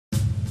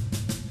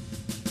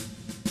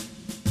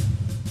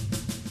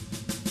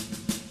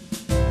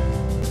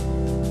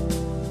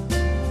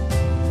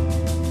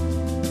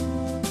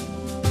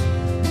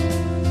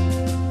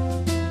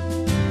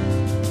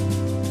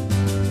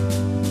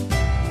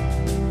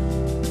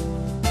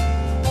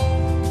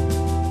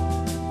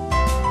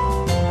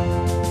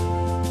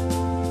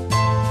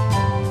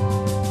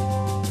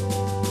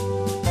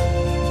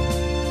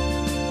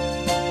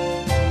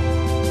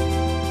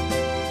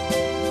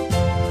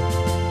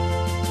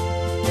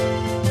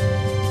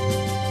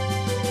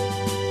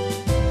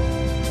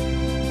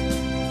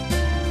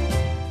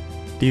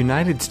The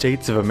United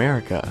States of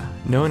America,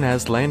 known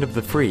as Land of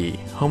the Free,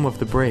 Home of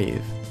the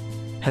Brave,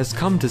 has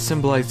come to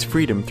symbolize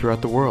freedom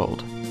throughout the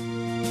world.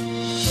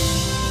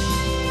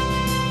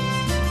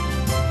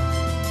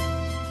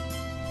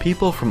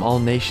 People from all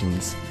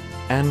nations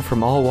and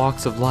from all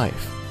walks of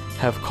life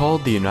have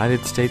called the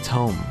United States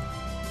home.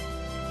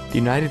 The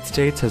United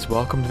States has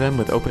welcomed them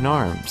with open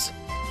arms.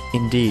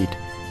 Indeed,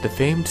 the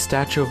famed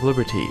Statue of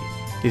Liberty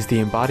is the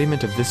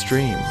embodiment of this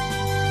dream.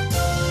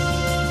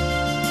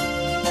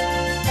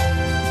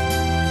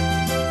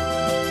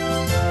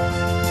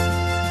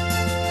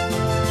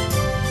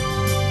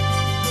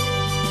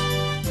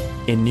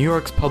 In New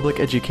York's public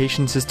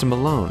education system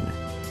alone,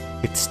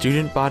 its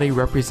student body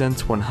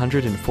represents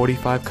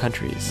 145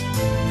 countries.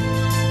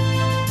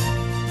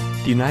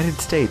 The United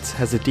States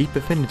has a deep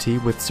affinity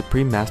with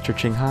Supreme Master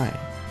Ching Hai.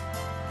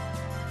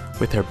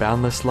 With her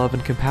boundless love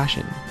and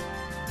compassion,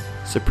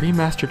 Supreme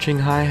Master Ching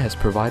Hai has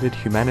provided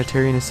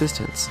humanitarian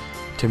assistance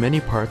to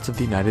many parts of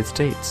the United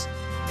States.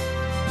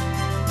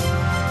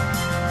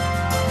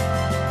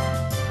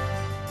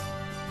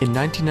 In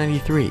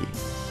 1993,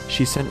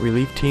 she sent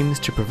relief teams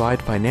to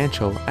provide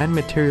financial and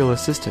material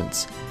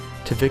assistance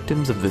to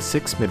victims of the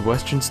 6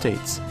 Midwestern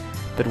states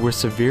that were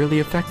severely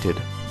affected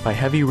by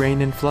heavy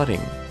rain and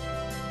flooding.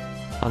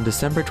 On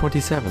December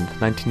 27,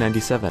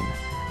 1997,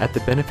 at the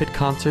benefit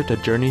concert A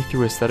Journey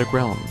Through Aesthetic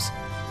Realms,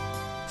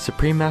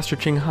 Supreme Master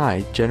Ching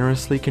Hai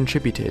generously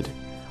contributed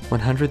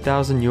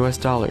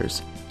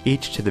 $100,000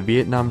 each to the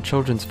Vietnam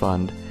Children's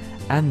Fund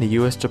and the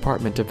U.S.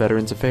 Department of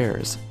Veterans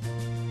Affairs.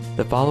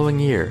 The following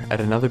year, at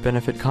another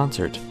benefit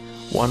concert,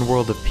 One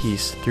World of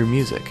Peace Through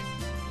Music,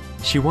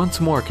 she once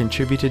more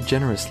contributed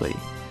generously,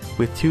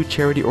 with 2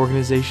 charity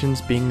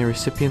organizations being the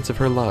recipients of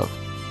her love.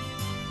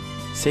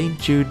 St.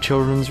 Jude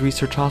Children's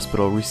Research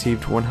Hospital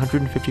received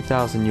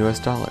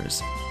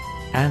 $150,000,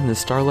 and the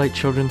Starlight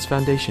Children's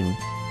Foundation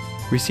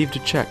received a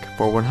check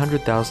for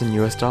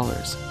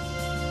 $100,000.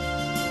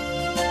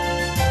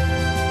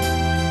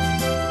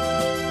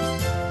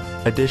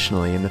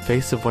 Additionally, in the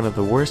face of one of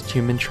the worst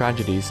human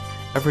tragedies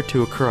ever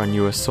to occur on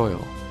U.S.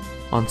 soil,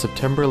 on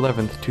September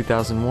 11,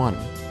 2001,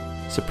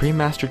 Supreme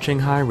Master Ching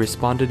Hai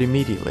responded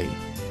immediately,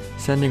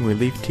 sending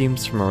relief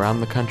teams from around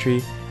the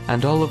country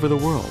and all over the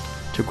world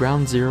to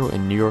Ground Zero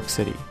in New York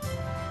City.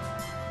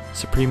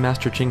 Supreme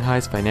Master Ching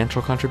Hai's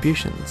financial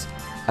contributions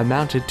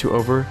amounted to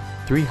over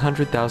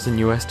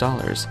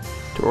 $300,000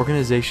 to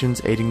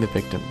organizations aiding the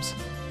victims.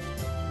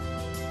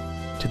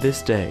 To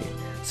this day,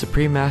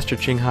 Supreme Master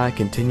Ching Hai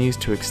continues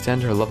to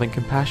extend her loving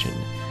compassion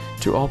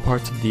to all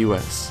parts of the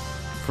U.S.,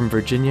 from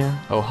Virginia,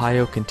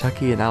 Ohio,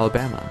 Kentucky, and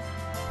Alabama,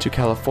 to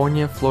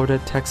California, Florida,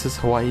 Texas,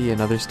 Hawaii, and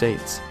other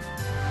states.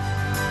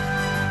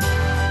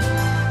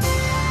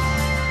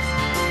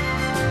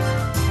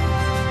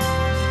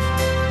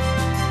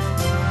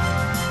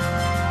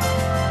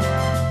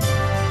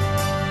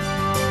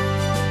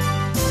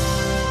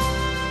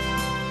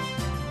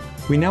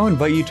 We now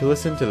invite you to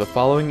listen to the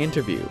following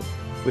interview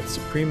with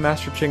Supreme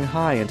Master Ching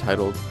Hai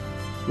entitled,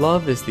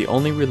 Love is the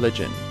Only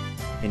Religion,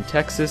 in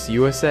Texas,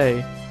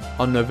 USA,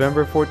 on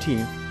November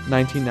 14,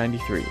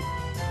 1993.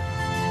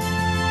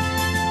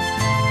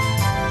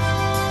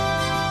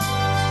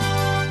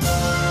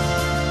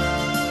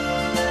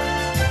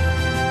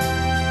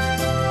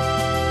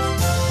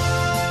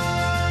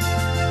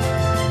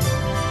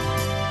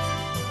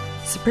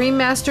 Supreme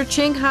Master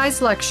Ching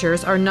Hai's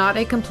lectures are not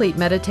a complete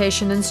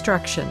meditation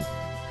instruction.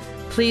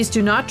 Please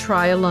do not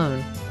try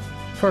alone.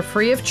 For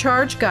free of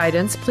charge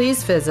guidance,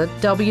 please visit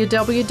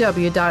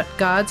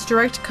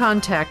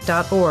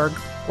www.godsdirectcontact.org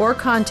or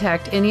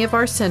contact any of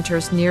our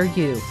centers near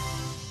you.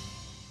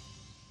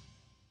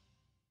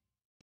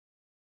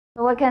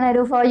 What can I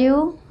do for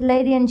you,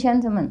 ladies and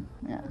gentlemen?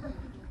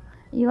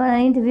 You want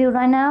an interview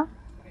right now?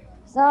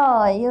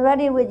 So, you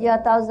ready with your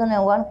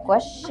 1001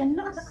 questions?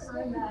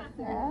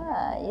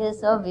 Yeah, you're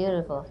so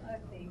beautiful.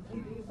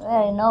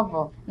 Very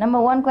noble. Number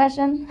 1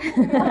 question?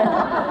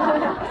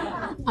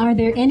 Are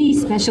there any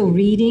special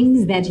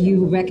readings that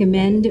you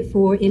recommend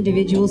for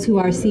individuals who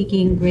are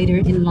seeking greater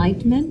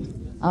enlightenment?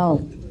 Oh,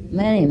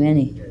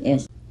 many,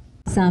 yes.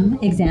 Some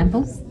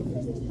examples?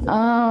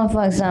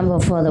 For example,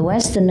 for the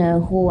Westerner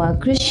who are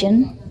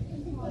Christian,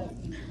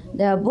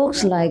 there are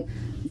books like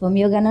from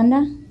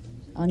Yogananda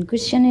on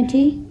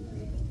Christianity,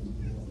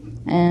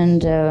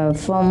 and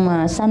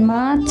from St.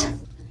 Mark,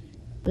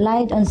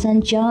 Light on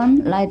St.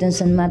 John, Light on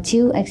St.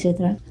 Matthew,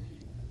 etc.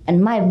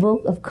 And my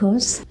book, of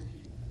course.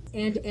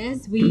 And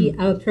as we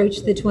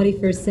approach the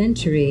 21st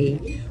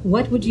century,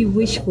 what would you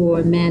wish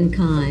for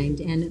mankind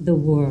and the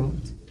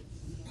world?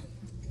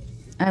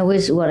 I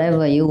wish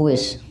whatever you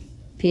wish.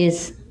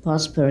 Peace,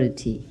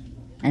 prosperity,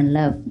 and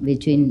love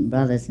between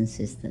brothers and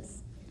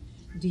sisters.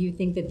 Do you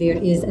think that there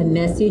is a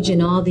message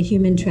in all the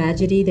human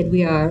tragedy that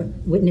we are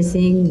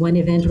witnessing, one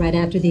event right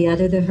after the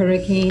other, the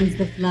hurricanes,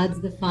 the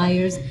floods, the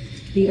fires,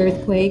 the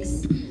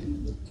earthquakes?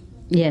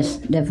 Yes,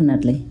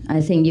 definitely.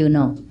 I think you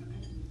know.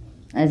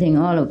 I think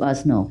all of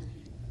us know.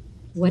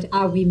 What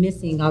are we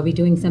missing? Are we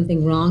doing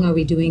something wrong? Are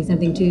we doing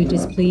something to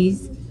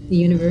displease the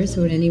universe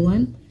or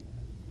anyone?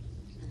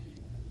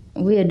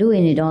 We are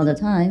doing it all the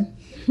time.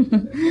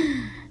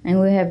 And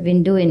we have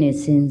been doing it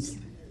since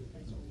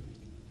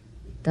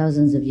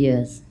thousands of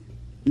years.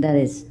 That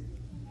is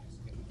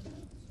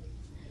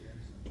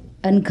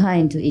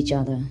unkind to each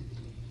other,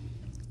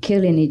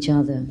 killing each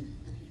other,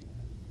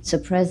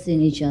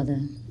 suppressing each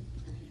other,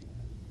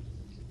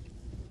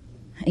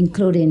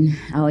 including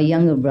our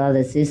younger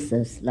brothers,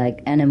 sisters,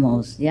 like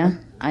animals, yeah?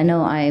 I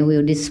know I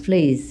will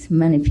displease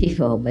many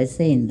people by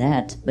saying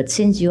that, but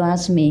since you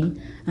asked me,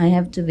 I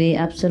have to be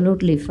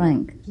absolutely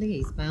frank.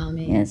 Please, by all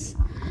means. Yes.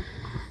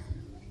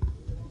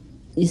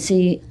 You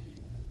see,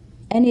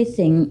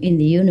 anything in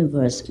the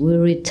universe will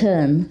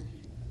return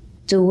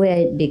to where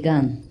it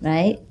began,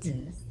 right?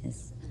 Yes.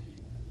 Yes.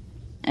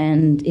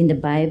 And in the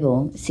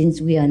Bible,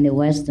 since we are in the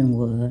Western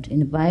world, in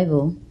the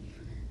Bible,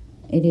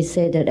 it is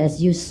said that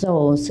as you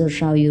sow, so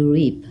shall you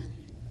reap.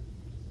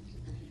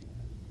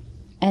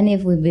 And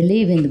if we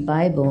believe in the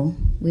Bible,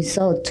 we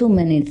sow too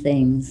many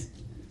things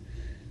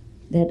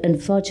that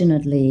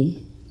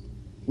unfortunately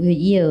will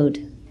yield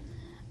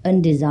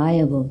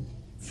undesirable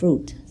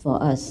fruit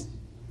for us.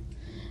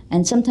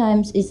 And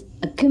sometimes it's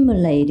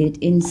accumulated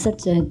in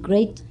such a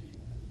great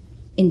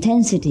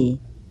intensity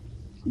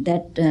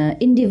that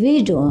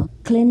individual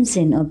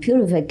cleansing or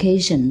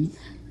purification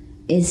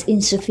is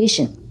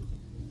insufficient.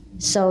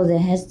 So there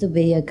has to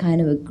be a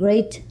kind of a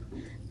great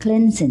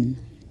cleansing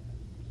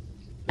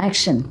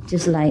action,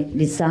 just like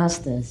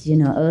disasters,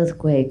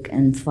 earthquake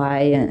and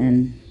fire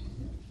and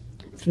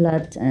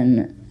flood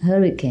and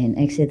hurricane,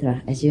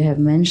 etc., as you have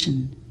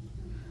mentioned.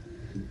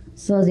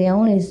 So the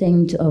only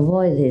thing to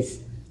avoid this,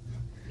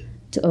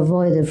 to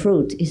avoid the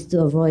fruit, is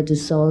to avoid to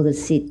sow the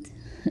seed.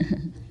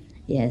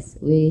 Yes,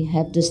 we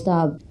have to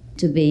stop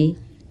to be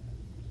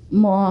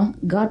more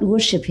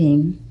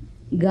God-worshipping,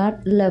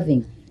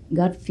 God-loving,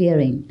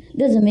 God-fearing.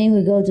 Doesn't mean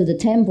we go to the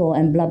temple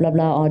and blah, blah,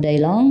 blah all day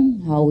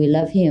long, how we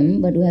love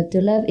Him, but we have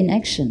to love in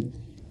action.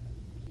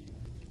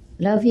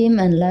 Love Him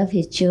and love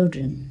His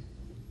children.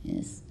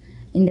 Yes.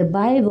 In the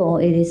Bible,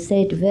 it is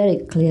said very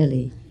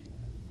clearly,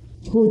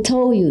 who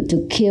told you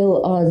to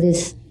kill all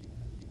this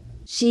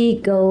she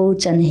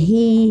goats and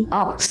he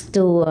ox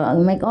to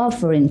make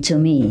offering to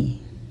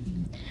me?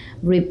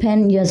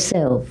 Repent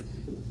yourself,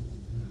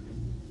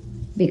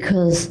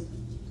 because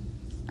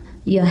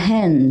your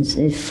hands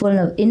is full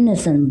of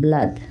innocent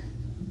blood.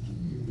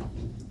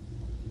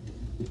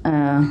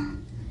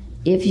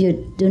 If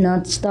you do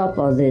not stop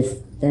all this,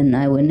 then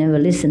I will never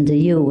listen to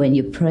you when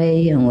you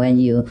pray, and when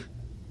you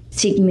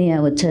seek me, I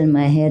will turn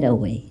my head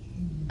away.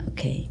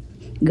 Okay.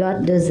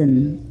 God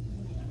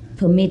doesn't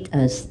permit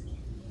us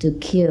to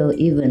kill,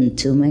 even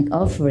to make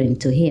offering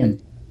to Him.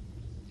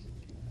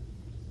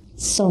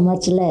 So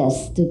much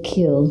less to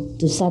kill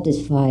to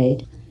satisfy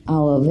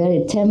our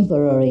very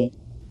temporary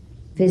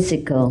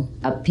physical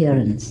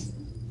appearance.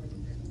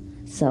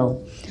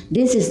 So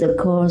this is the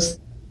cause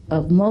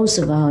of most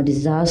of our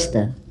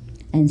disaster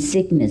and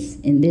sickness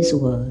in this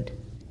world.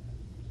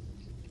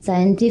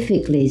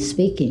 Scientifically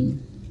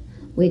speaking,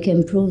 we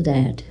can prove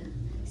that,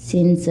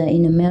 since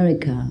in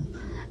America,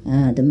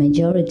 the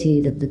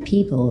majority of the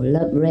people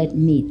love red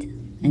meat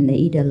and they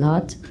eat a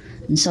lot,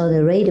 and so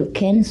the rate of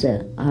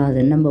cancer are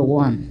the number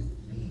one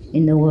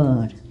in the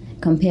world.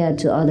 Compared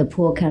to other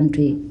poor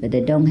countries where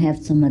they don't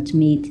have so much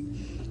meat,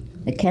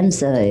 the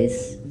cancer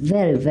is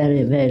very,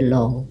 very, very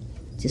low,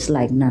 just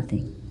like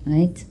nothing,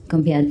 right?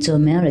 Compared to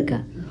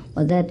America.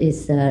 Well, that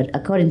is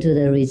according to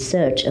the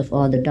research of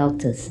all the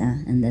doctors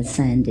and the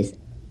scientists.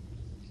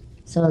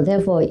 So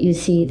therefore, you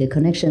see the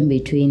connection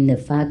between the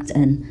fact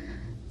and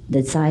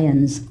the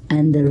science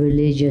and the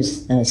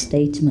religious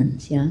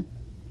statements, yeah?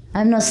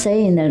 I'm not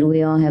saying that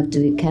we all have to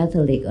be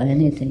Catholic or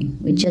anything.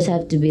 We just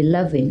have to be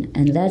loving,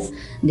 and that's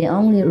the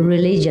only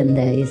religion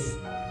there is.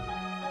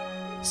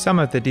 Some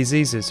of the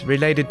diseases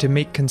related to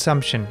meat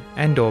consumption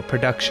and/or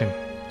production: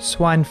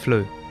 swine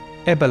flu,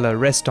 Ebola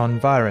rest-on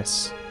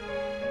virus.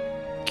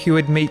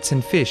 Cured meats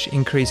and fish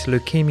increase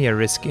leukemia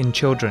risk in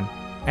children.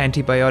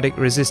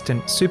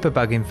 Antibiotic-resistant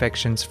superbug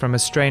infections from a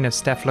strain of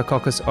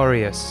Staphylococcus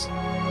aureus.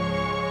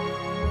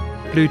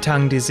 Blue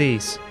tongue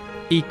disease,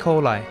 E.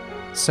 coli,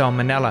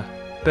 salmonella,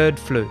 bird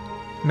flu,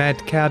 mad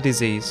cow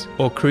disease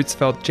or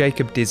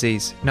Creutzfeldt-Jakob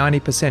disease,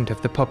 90%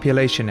 of the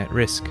population at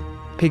risk.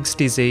 Pig's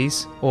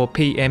disease or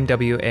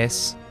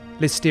PMWS,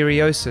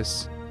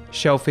 listeriosis,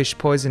 shellfish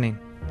poisoning,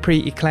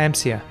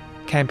 preeclampsia,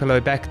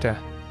 Campylobacter,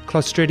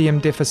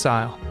 Clostridium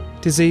difficile,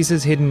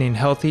 diseases hidden in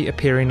healthy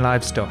appearing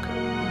livestock.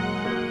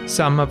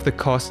 Some of the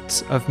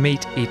costs of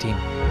meat eating.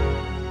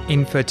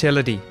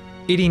 Infertility.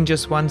 Eating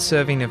just one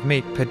serving of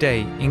meat per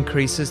day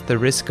increases the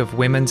risk of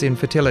women's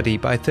infertility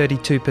by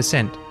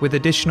 32%, with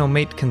additional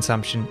meat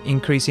consumption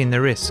increasing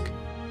the risk.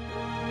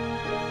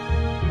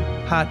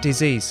 Heart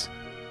disease.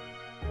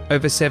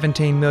 Over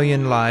 17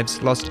 million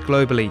lives lost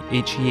globally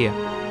each year.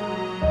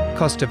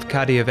 Cost of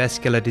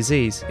cardiovascular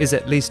disease is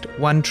at least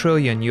 $1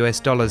 trillion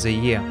a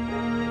year.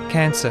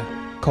 Cancer.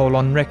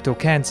 Colon rectal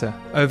cancer.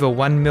 Over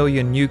 1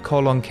 million new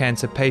colon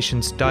cancer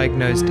patients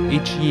diagnosed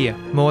each year,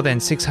 more than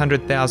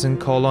 600,000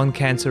 colon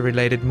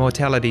cancer-related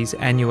mortalities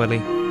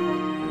annually.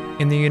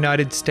 In the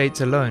United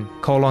States alone,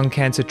 colon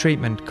cancer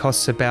treatment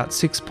costs about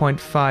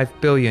 $6.5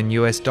 billion.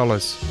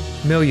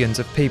 Millions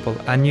of people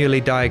are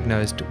newly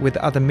diagnosed with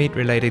other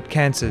meat-related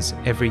cancers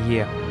every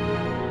year.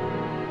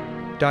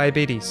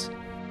 Diabetes.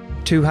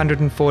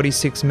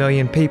 246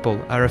 million people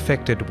are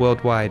affected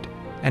worldwide.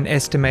 An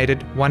estimated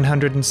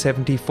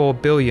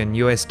 $174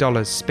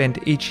 billion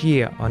spent each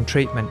year on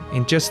treatment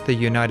in just the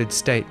United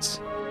States.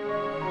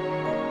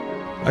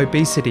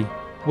 Obesity.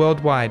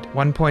 Worldwide,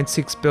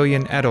 1.6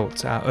 billion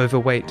adults are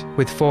overweight,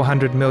 with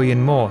 400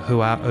 million more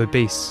who are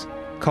obese.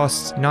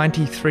 Costs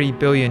 $93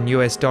 billion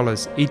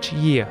each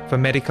year for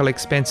medical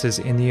expenses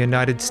in the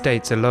United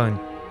States alone.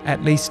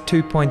 At least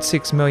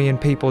 2.6 million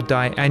people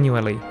die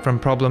annually from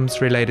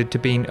problems related to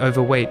being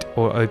overweight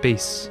or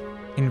obese.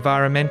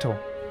 Environmental.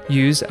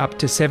 Use up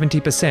to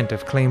 70%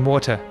 of clean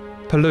water.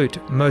 Pollute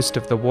most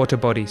of the water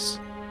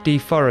bodies.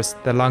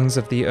 Deforest the lungs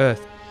of the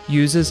earth.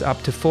 Uses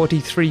up to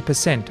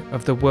 43%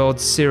 of the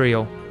world's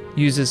cereal.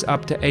 Uses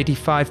up to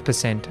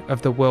 85%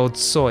 of the world's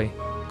soy.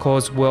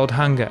 Cause world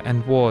hunger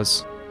and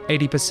wars.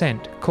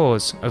 80%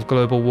 cause of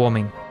global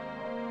warming.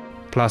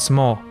 Plus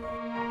more.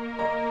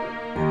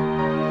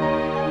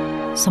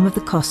 Some of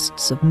the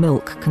costs of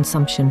milk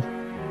consumption.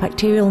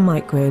 Bacterial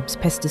microbes,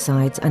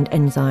 pesticides and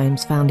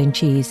enzymes found in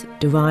cheese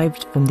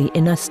derived from the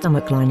inner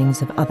stomach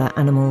linings of other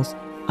animals.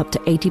 Up to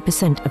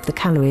 80% of the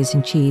calories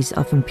in cheese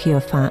are from pure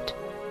fat.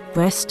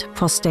 Breast,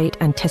 prostate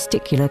and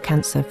testicular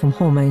cancer from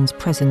hormones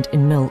present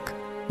in milk.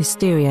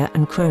 Listeria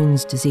and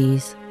Crohn's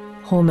disease.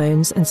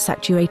 Hormones and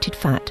saturated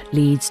fat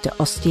leads to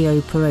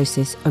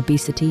osteoporosis,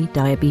 obesity,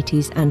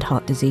 diabetes and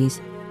heart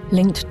disease.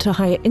 Linked to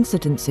higher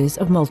incidences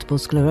of multiple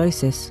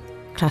sclerosis.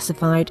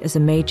 Classified as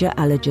a major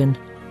allergen.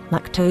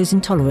 Lactose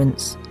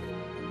intolerance.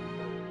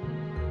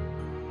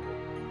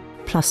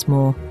 Plus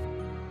more.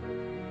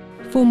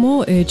 For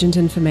more urgent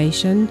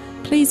information,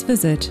 please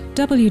visit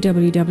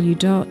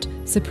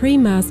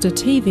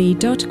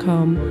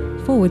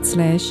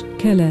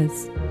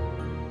www.suprememastertv.com/killers.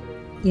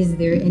 Is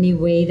there any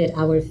way that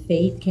our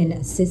faith can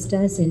assist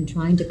us in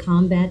trying to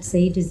combat,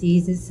 say,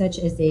 diseases such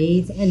as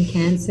AIDS and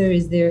cancer?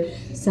 Is there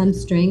some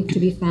strength to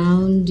be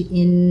found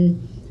in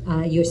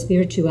your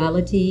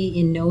spirituality,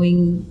 in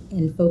knowing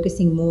and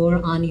focusing more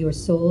on your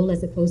soul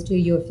as opposed to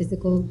your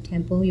physical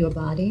temple, your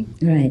body?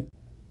 Right.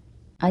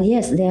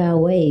 Yes, there are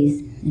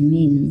ways and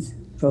means,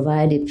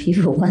 provided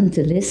people want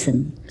to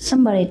listen.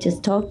 Somebody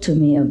just talked to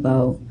me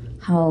about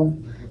how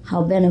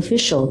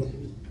beneficial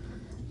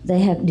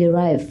they have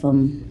derived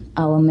from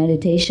our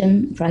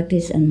meditation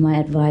practice and my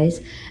advice,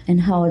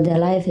 and how their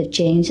life has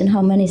changed, and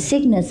how many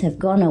sickness have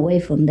gone away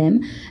from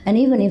them. And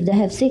even if they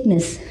have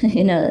sickness,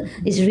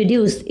 it's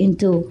reduced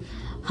into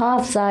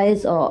half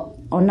size or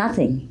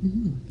nothing,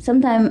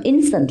 sometimes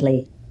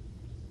instantly.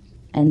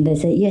 And they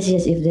say, yes,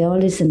 if they all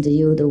listen to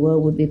you, the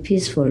world would be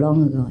peaceful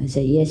long ago. I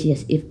say, yes,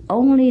 if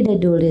only they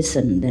do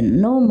listen,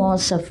 then no more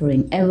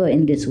suffering ever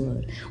in this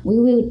world. We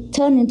will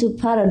turn into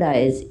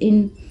paradise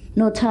in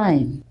no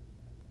time.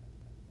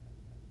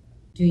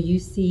 Do you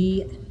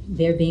see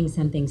there being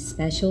something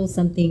special,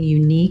 something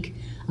unique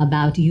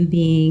about you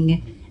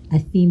being a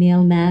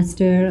female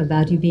master,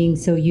 about you being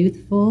so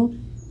youthful?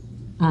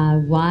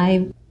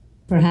 Why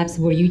perhaps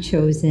were you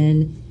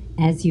chosen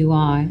as you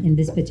are in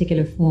this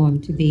particular form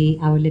to be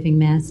our living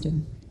master?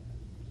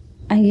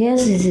 I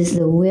guess this is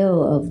the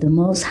will of the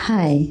Most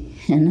High,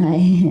 and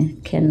I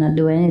cannot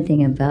do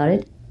anything about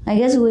it. I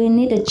guess we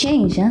need a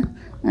change, huh?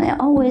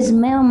 Always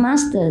male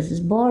masters is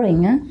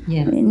boring, huh?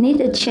 Yes. We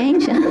need a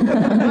change.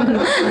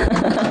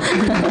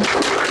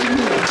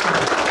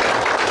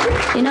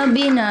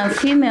 Being a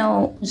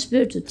female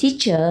spiritual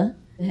teacher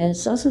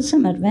has also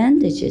some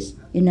advantages,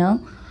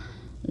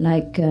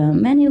 Like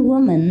many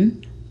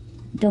women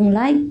don't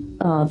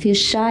feel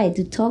shy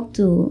to talk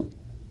to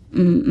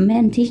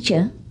men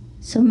teacher,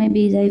 so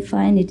maybe they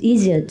find it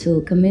easier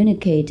to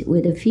communicate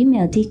with a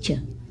female teacher.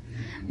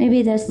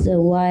 Maybe that's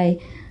why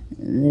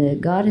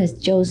God has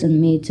chosen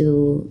me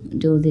to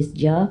do this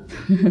job.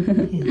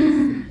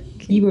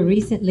 You were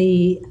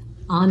recently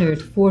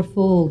honored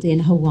fourfold in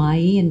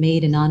Hawaii and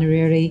made an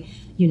honorary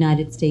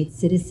United States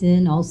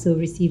citizen, also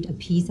received a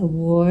Peace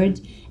Award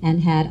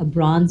and had a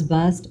bronze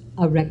bust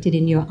erected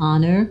in your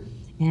honor,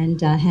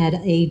 and had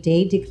a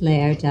day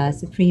declared,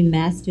 Supreme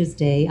Master's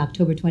Day,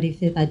 October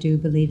 25th, I do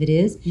believe it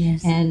is.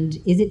 Yes. And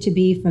is it to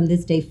be from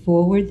this day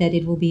forward that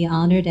it will be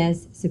honored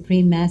as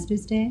Supreme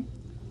Master's Day?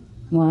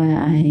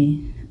 Why,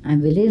 I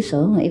believe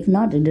so. If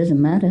not, it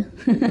doesn't matter.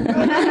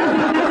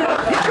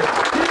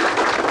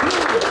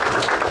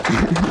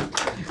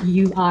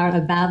 You are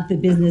about the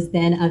business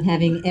then of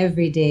having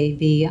every day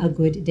be a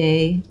good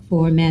day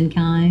for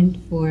mankind,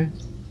 for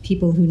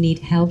people who need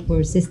help or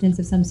assistance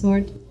of some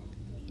sort?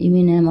 You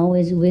mean I'm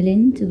always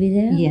willing to be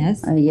there?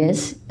 Yes.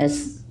 Yes,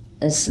 as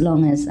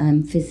long as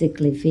I'm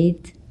physically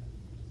fit.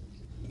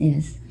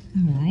 Yes.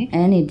 All right.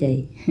 Any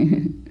day.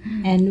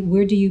 And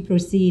where do you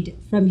proceed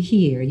from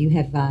here? You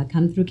have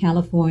come through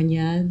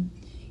California.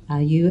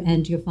 You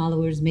and your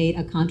followers made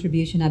a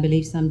contribution, I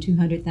believe some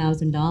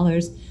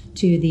 $200,000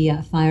 to the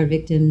fire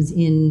victims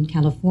in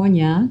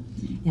California.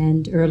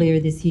 And earlier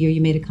this year,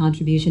 you made a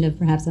contribution of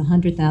perhaps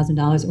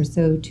 $100,000 or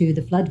so to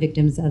the flood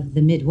victims of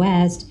the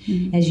Midwest.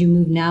 Mm-hmm. As you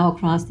move now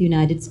across the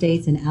United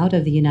States and out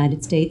of the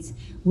United States,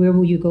 where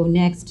will you go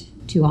next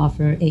to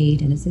offer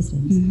aid and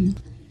assistance? Mm-hmm.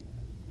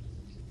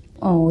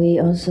 Oh, we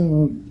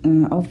also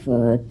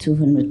offer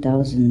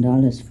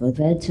 $200,000 for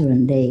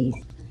Veteran Day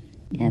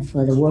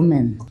for the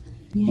women.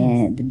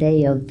 Yes. The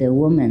Day of the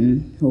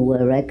Women who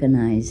were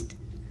recognized.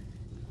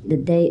 The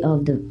Day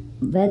of the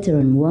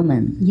Veteran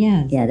Woman.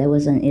 Yes. Yeah, that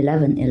was on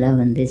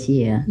 11/11 this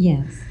year.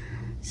 Yes.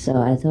 So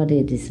I thought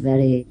it is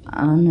very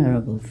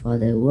honorable for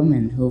the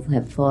women who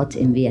have fought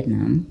in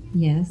Vietnam.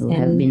 Yes. Who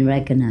have been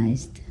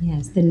recognized.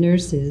 Yes, the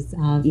nurses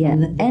from the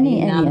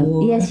Vietnam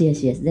War. Yes.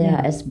 They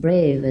are as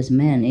brave as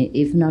men,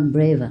 if not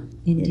braver.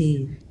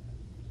 Indeed.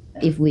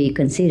 Yes. If we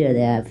consider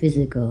their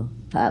physical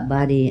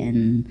body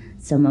and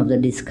some of the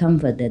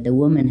discomfort that the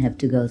women have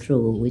to go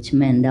through, which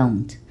men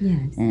don't.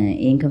 Yes.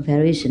 In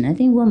comparison, I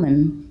think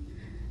women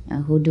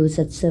who do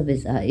such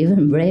service are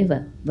even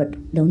braver,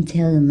 but don't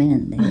tell the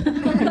men.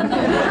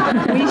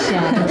 We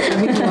shall.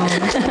 We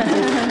won't.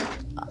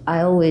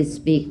 I always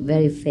speak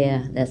very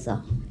fair, that's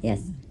all.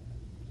 Yes.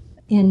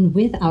 And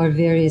with our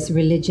various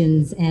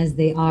religions as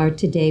they are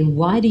today,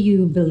 why do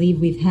you believe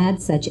we've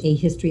had such a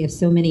history of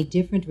so many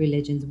different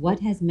religions?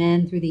 What has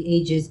man through the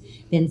ages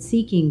been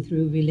seeking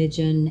through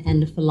religion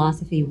and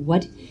philosophy?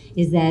 What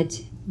is that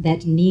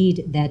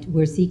need that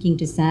we're seeking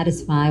to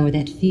satisfy, or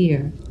that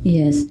fear?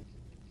 Yes.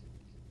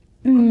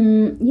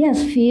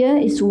 Yes, fear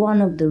is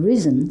one of the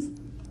reasons.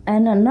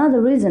 And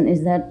another reason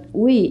is that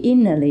we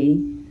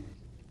innerly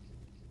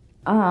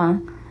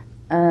are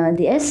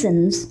the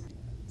essence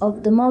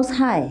of the Most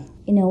High.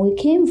 You know, we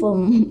came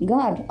from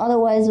God.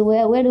 Otherwise,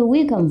 where do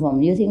we come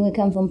from? You think we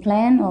come from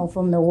plant or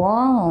from the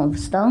wall or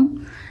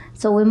stone?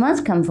 So we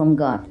must come from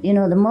God. You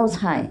know, the Most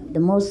High,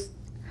 the most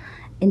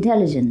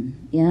intelligent,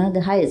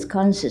 the highest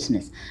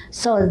consciousness.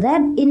 So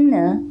that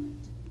inner,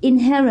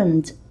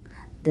 inherent,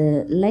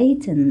 the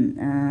latent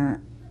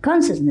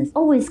consciousness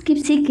always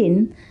keeps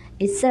seeking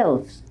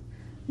itself,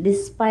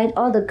 despite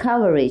all the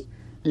coverage,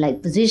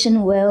 like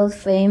position, wealth,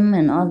 fame,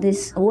 and all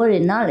this worldly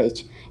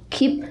knowledge,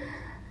 keep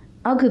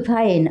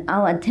occupying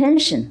our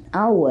attention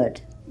outward,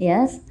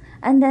 yes?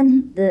 And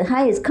then the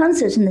highest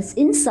consciousness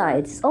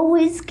inside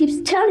always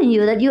keeps telling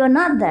you that you are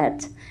not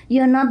that.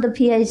 You are not the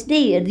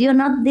PhD. You are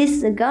not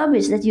this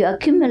garbage that you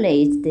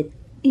accumulated.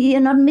 You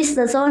are not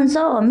Mr.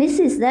 So-and-so or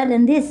Mrs. that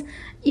and this.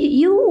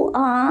 You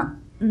are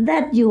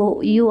that.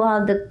 You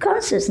are the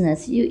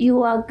consciousness.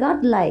 You are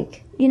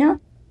godlike,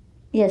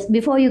 Yes,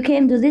 before you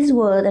came to this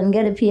world and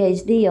get a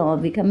PhD or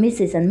become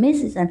Mrs. and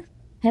and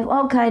have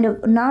all kind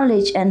of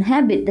knowledge and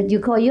habit that you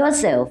call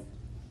yourself.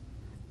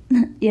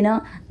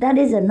 That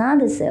is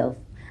another self.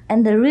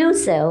 And the real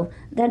self,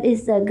 that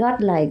is the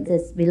godlike,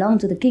 that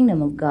belongs to the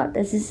kingdom of God.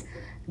 This is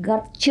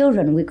God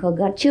children, we call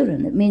God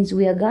children. It means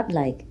we are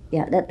godlike.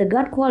 Yeah, that the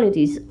God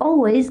qualities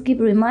always keep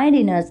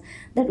reminding us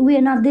that we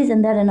are not this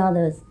and that and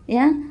others.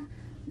 Yeah?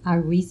 Are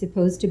we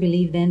supposed to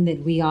believe then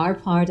that we are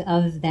part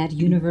of that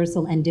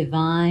universal and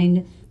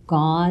divine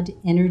God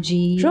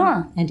energy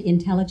and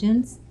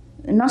intelligence?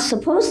 Not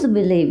supposed to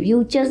believe,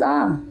 you just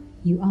are.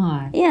 You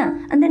are.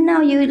 Yeah, and then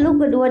now you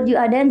look at what you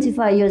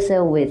identify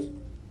yourself with.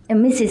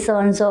 And Mrs.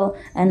 So-and-so,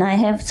 and I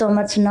have so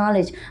much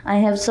knowledge, I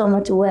have so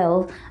much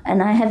wealth,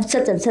 and I have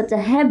such and such a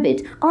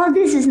habit. All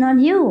this is not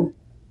you.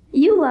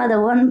 You are the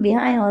one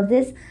behind all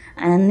this,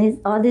 and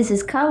all this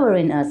is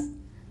covering us.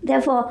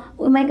 Therefore,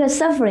 we make us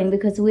suffering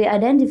because we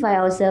identify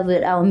ourselves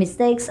with our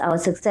mistakes, our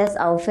success,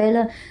 our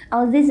failure,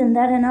 all this and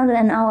that and other,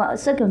 and our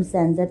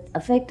circumstances that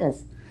affect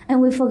us.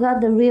 And we forgot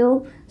the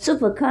real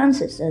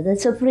superconscious, the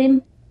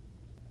supreme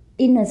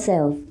inner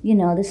self,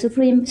 the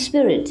supreme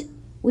spirit,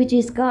 which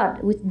is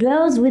God, which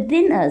dwells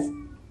within us.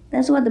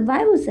 That's what the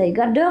Bible says.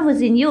 God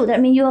dwells in you.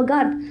 That means you are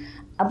God.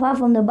 Apart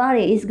from the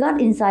body, it's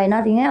God inside,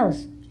 nothing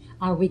else.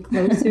 Are we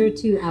closer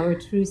to our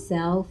true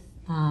self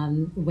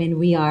when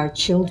we are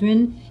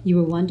children? You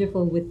were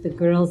wonderful with the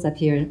girls up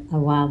here a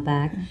while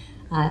back.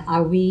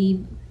 Are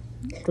we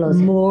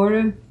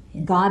more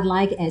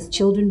godlike as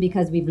children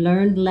because we've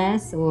learned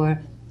less,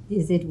 or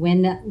is it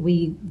when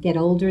we get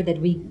older that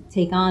we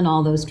take on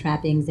all those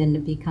trappings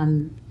and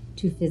become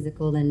too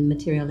physical and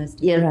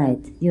materialistic? You're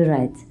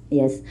right,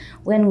 yes.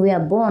 When we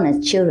are born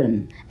as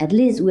children, at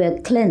least we are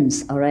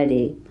cleansed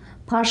already,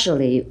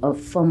 partially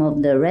of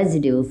the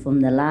residue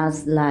from the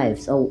last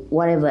lives or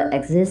whatever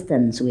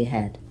existence we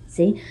had.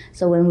 See?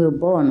 So when we're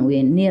born,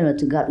 we're nearer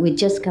to God. We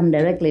just come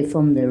directly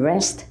from the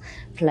rest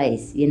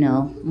place,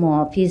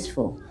 more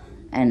peaceful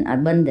and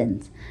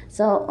abundant.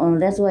 So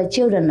that's why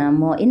children are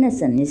more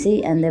innocent, you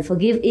see, and they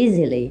forgive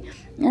easily.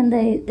 And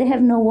they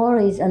have no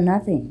worries or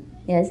nothing,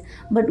 yes.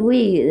 But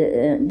we,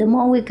 the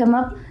more we come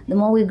up, the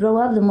more we grow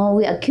up, the more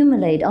we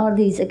accumulate all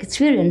these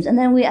experiences, and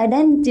then we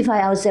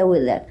identify ourselves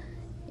with that,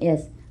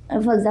 yes.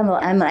 For example,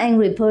 I'm an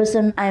angry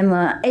person, I'm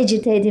an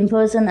agitating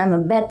person, I'm a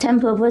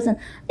bad-tempered person.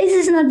 This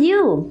is not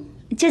you.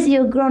 Just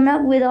you've grown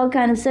up with all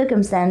kind of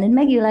circumstance. It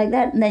make you like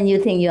that, and then you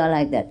think you are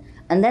like that.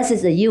 And that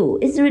is a you.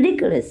 It's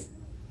ridiculous.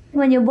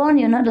 When you're born,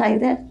 you're not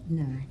like that.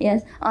 No.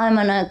 Yes, I'm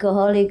an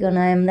alcoholic and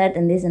I am that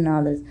and this and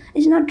all this.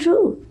 It's not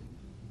true.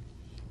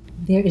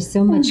 There is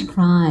so much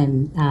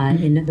crime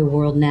in the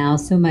world now,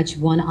 so much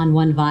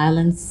one-on-one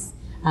violence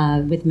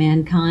with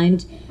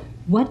mankind.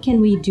 What can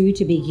we do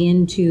to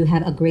begin to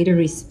have a greater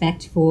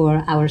respect for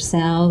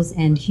ourselves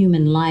and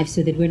human life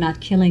so that we're not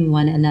killing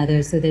one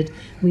another, so that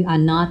we are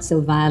not so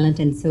violent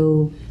and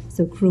so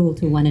cruel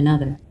to one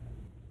another?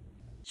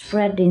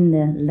 Spreading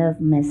the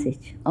love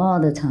message all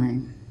the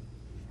time.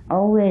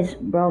 Always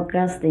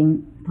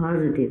broadcasting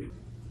positive.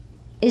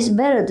 It's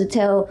better to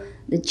tell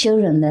the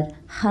children that,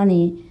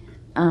 honey,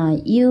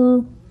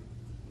 you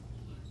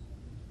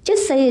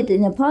just say it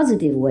in a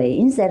positive way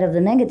instead of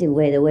the negative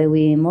way, the way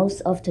we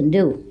most often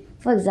do.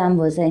 For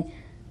example, say,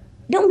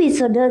 don't be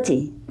so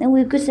dirty. Then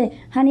we could say,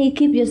 honey,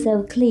 keep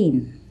yourself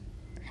clean.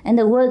 And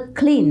the word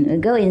clean will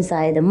go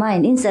inside the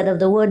mind instead of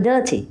the word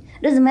dirty.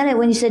 Doesn't matter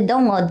when you say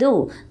don't or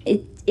do.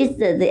 It's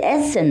the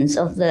essence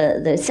of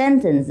the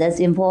sentence that's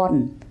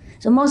important.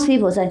 So most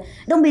people say,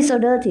 don't be so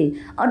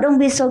dirty, or don't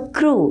be so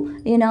cruel,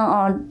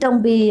 or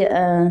don't be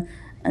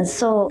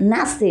so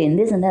nasty and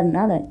this and that and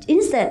other.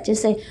 Instead,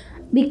 just say,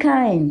 be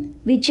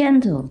kind, be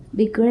gentle,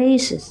 be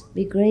gracious,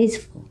 be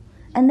graceful.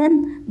 And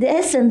then the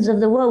essence of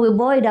the word will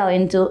boil down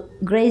into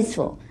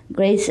graceful,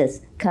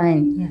 gracious,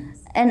 kind.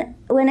 Yes. And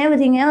when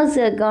everything else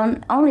is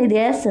gone, only the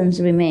essence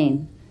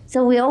remains.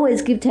 So we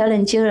always keep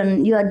telling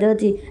children, you are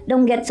dirty,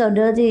 don't get so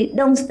dirty,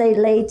 don't stay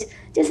late.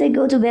 Just say,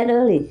 go to bed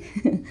early.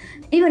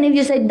 Even if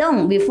you say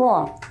don't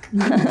before.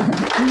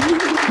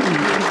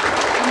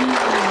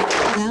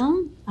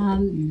 Well,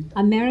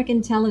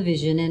 American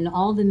television and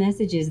all the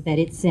messages that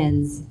it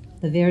sends,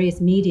 the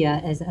various media,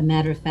 as a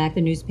matter of fact,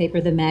 the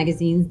newspaper, the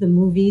magazines, the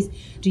movies,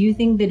 do you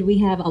think that we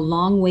have a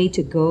long way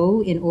to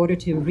go in order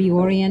to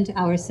reorient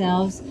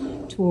ourselves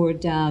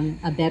toward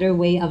a better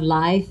way of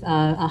life,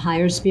 a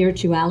higher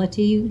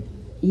spirituality?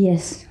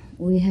 Yes,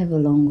 we have a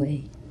long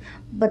way.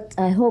 But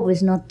I hope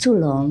it's not too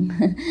long.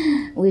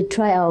 We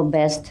try our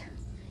best.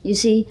 You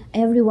see,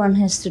 everyone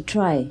has to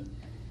try.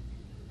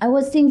 I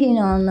was thinking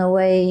on the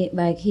way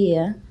back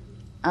here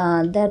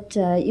that,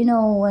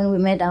 when we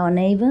met our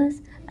neighbors,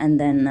 and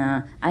then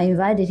I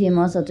invited him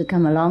also to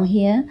come along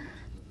here.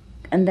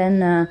 And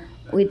then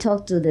we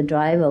talked to the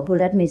driver who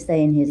let me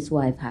stay in his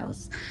wife's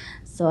house.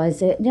 So I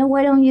said,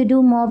 why don't you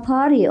do more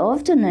party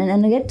often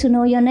and get to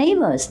know your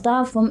neighbors,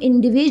 start from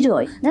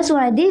individual. That's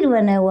what I did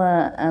when I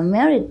was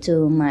married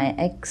to my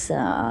ex,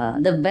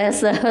 the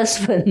best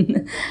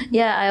husband.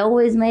 Yeah, I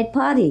always made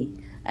party.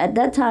 At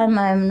that time,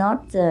 I'm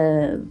not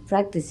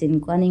practicing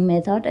Kuan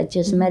method. I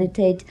just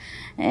meditate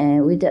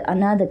with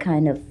another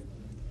kind of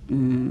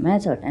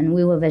method, and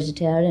we were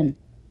vegetarian.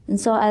 And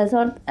so I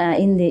thought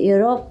in the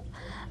Europe,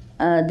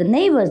 the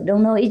neighbors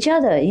don't know each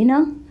other,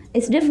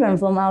 It's different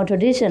from our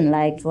tradition,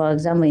 like, for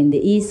example, in the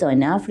East or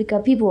in Africa,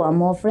 people are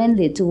more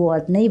friendly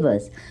toward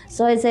neighbors.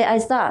 So I say, I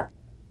start.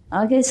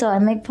 Okay, so I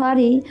make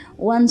party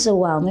once a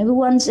while, maybe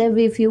once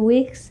every few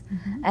weeks,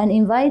 and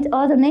invite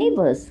all the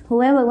neighbors.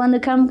 Whoever want to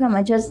come.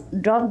 I just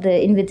drop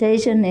the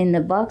invitation in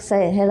the box,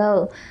 say,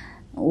 hello,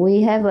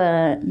 we have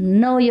a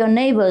Know Your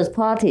Neighbors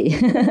party.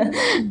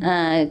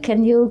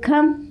 Can you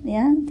come?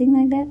 Yeah, things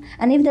like that.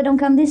 And if they don't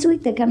come this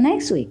week, they come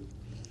next week.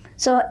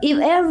 So if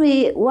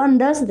everyone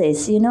does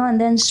this, and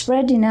then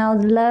spreading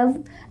out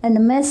love and the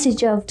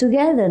message of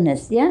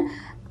togetherness,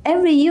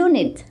 every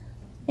unit,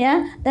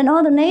 then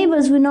all the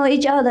neighbors will know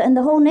each other and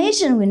the whole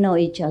nation will know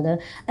each other.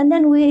 And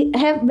then we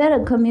have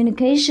better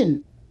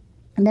communication.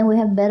 And then we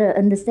have better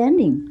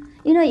understanding.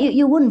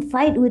 You wouldn't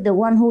fight with the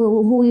one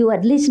who you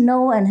at least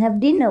know and have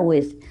dinner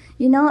with.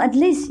 At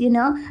least,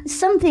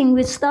 something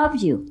will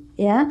stop you,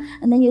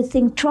 And then you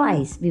think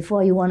twice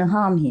before you want to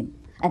harm him.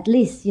 At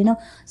least,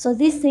 So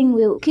this thing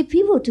will keep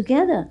people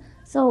together.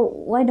 So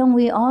why don't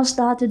we all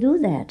start to do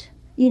that?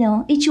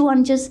 Each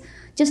one just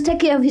take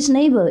care of his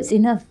neighbor. It's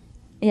enough.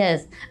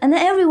 Yes. And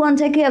then everyone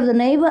take care of the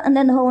neighbor, and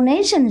then the whole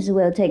nation is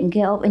well taken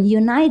care of and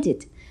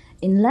united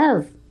in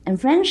love and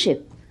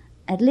friendship.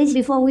 At least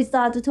before we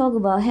start to talk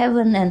about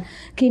heaven and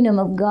kingdom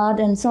of God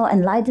and so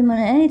enlightenment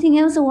and anything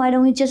else, so why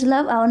don't we just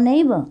love our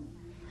neighbor?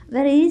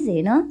 Very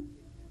easy,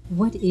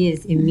 What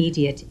is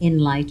immediate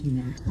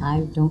enlightenment?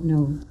 I don't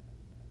know.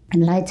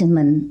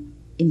 Enlightenment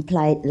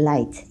implied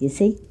light, you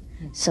see?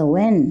 Yes. So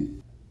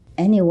when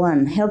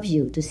anyone helps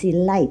you to see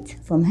light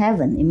from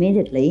heaven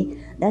immediately,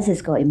 that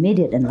is called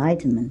immediate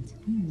enlightenment.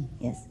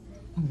 Yes.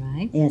 All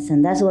right. Yes,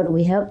 and that's what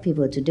we help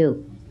people to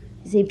do.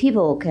 You see,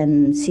 people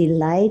can see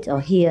light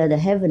or hear the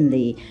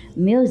heavenly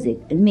music.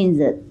 It means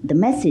that the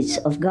message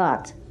of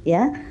God,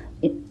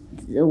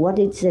 what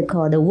it's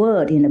called, the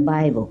word in the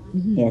Bible.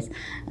 Yes,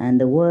 and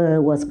the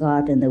word was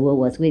God and the word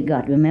was with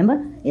God,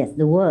 remember? Yes,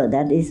 the word,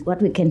 that is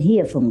what we can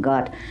hear from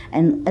God.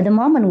 And at the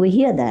moment we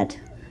hear that,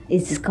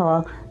 it's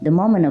called the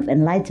moment of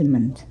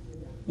enlightenment.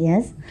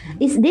 Yes,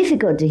 it's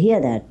difficult to hear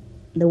that,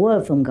 the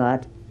word from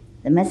God.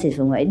 the message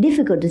from God. It's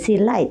difficult to see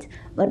light,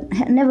 but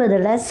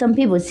nevertheless, some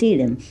people see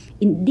them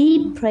in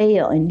deep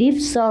prayer, in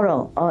deep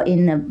sorrow, or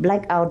in a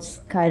blackout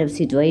kind of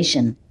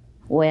situation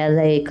where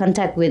they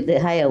contact with the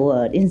higher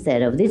world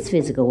instead of this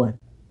physical world.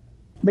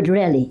 But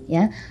rarely,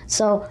 yeah?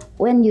 So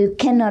when you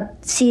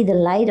cannot see the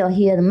light or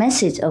hear the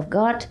message of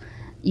God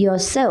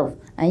yourself,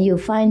 and you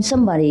find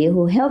somebody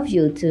who helps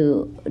you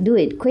to do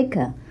it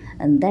quicker,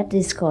 and that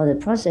is called the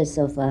process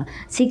of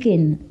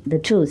seeking the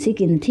truth,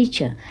 seeking the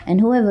teacher.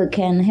 And whoever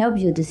can help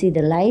you to see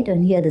the light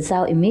and hear the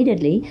sound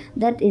immediately,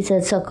 that is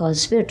a so-called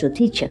spiritual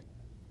teacher.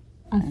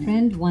 A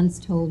friend once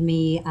told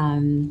me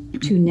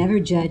to never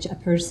judge a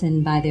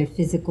person by their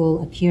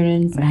physical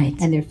appearance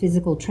and their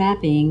physical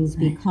trappings,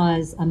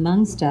 because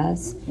amongst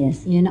us,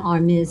 in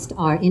our midst,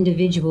 are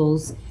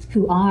individuals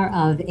who are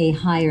of a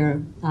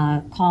higher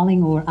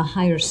calling or a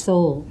higher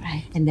soul,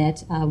 and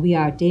that we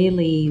are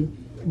daily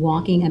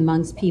walking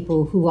amongst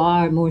people who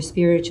are more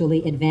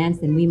spiritually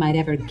advanced than we might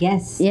ever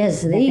guess.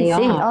 Yes,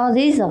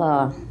 these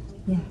are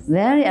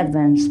very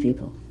advanced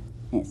people.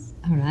 Yes.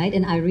 All right,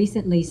 and I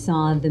recently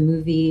saw the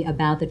movie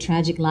about the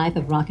tragic life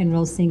of rock and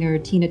roll singer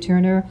Tina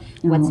Turner,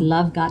 What's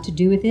Love Got to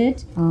Do with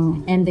It?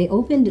 And they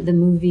opened the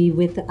movie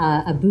with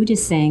a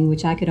Buddhist saying,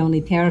 which I could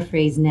only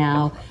paraphrase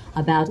now,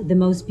 about the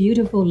most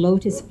beautiful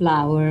lotus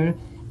flower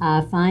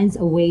finds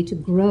a way to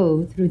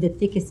grow through the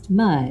thickest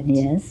mud.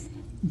 Yes.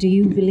 Do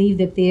you believe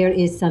that there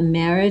is some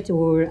merit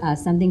or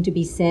something to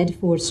be said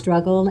for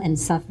struggle and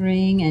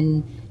suffering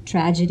and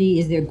tragedy?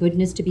 Is there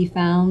goodness to be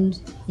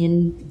found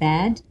in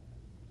bad?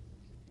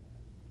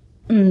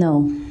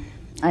 No,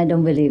 I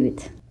don't believe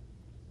it.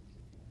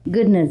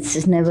 Goodness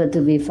is never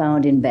to be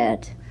found in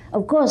bad.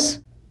 Of course,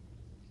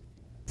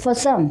 for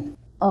some,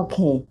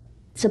 okay.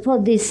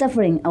 Suppose this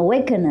suffering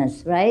awaken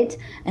us, right?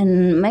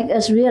 And make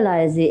us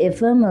realize the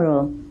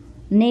ephemeral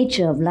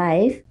nature of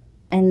life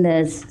and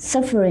the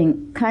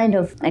suffering kind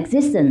of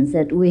existence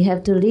that we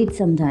have to lead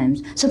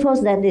sometimes.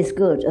 Suppose that is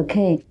good,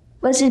 okay.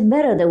 But it's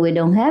better that we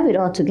don't have it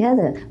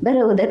altogether.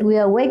 Better that we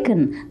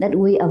awaken, that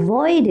we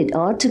avoid it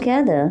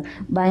altogether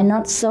by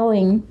not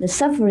sowing the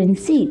suffering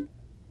seed.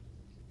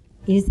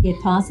 Is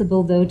it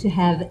possible, though, to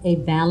have a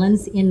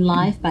balance in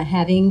life by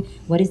having,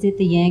 what is it,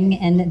 the yin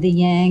and the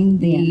yang,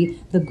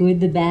 the good,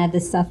 the bad, the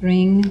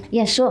suffering?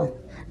 Yeah, sure.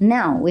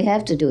 Now we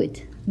have to do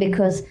it,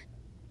 because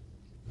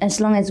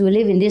as long as we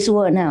live in this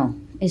world now,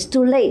 it's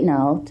too late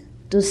now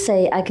to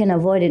say I can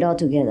avoid it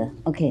altogether.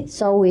 Okay,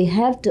 so we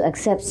have to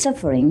accept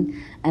suffering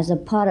as a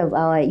part of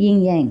our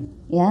yin-yang,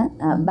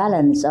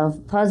 balance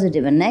of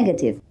positive and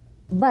negative.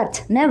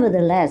 But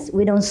nevertheless,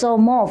 we don't sow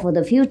more for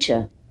the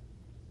future,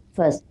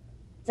 first.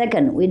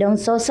 Second, we don't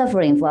sow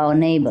suffering for our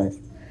neighbors.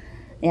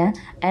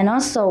 And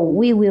also,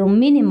 we will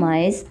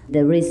minimize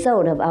the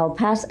result of our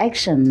past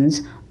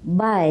actions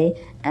by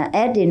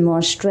adding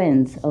more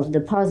strength of the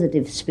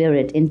positive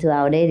spirit into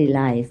our daily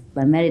life,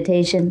 by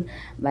meditation,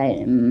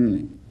 by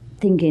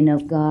thinking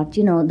of God,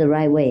 the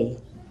right way.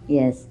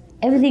 Yes.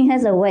 Everything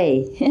has a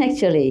way,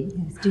 actually.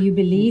 Yes. Do you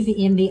believe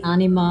in the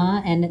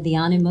anima and the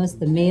animus,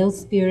 the male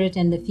spirit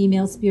and the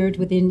female spirit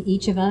within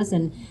each of us,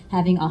 and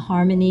having a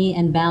harmony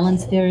and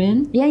balance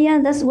therein? Yeah,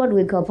 that's what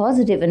we call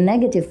positive and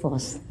negative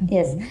force. Okay.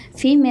 Yes.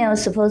 Female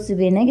is supposed to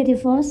be a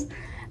negative force.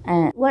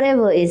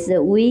 Whatever is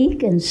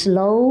weak and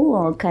slow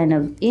or kind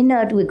of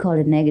inert, we call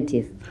it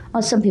negative.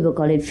 Or some people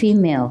call it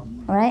female,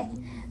 right?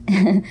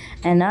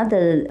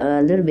 Another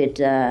little bit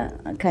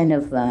kind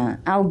of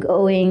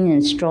outgoing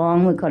and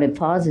strong, we call it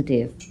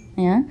positive.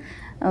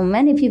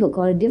 Many people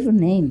call it different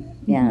name.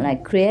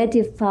 Like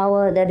creative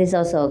power, that is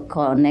also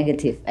called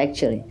negative,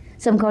 actually.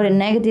 Some call it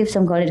negative,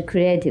 some call it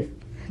creative.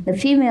 The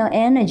female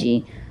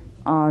energy,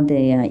 or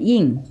the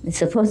yin, is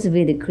supposed to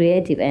be the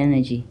creative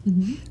energy.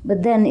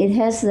 But then it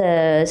has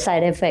a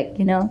side effect,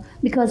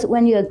 because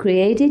when you are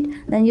created,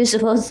 then you're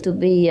supposed to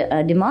be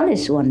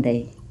demolished one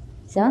day.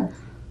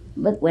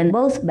 But when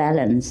both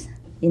balance,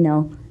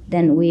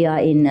 then we are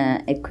in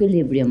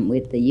equilibrium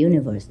with the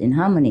universe, in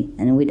harmony,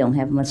 and we don't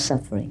have much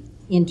suffering.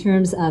 In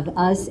terms of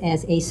us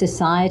as a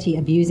society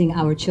abusing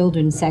our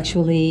children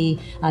sexually,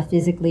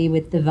 physically,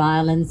 with the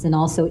violence, and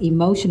also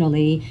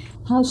emotionally,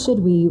 how should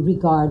we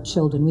regard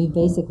children? We've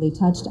basically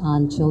touched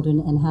on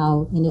children and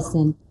how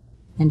innocent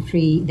and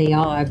free they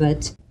are,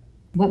 but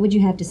what would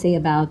you have to say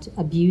about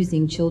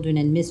abusing children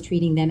and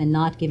mistreating them and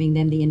not giving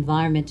them the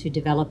environment to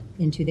develop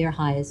into their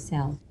highest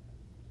self?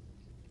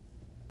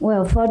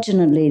 Well,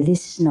 fortunately,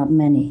 this is not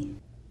many.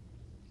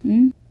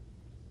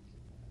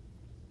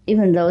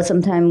 Even though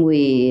sometimes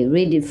we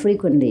read it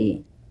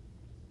frequently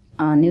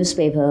on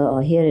newspaper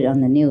or hear it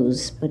on the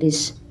news, but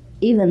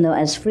even though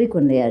as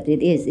frequently as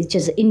it is, it's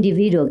just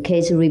individual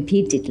case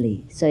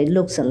repeatedly, so it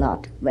looks a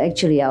lot. But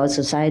actually our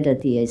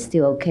society is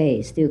still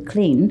okay, still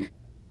clean.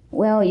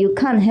 Well, you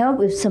can't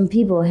help if some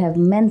people have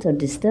mental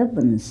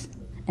disturbance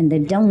and they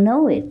don't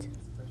know it.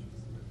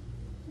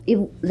 If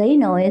they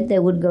know it, they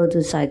would go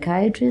to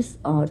psychiatrists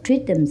or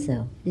treat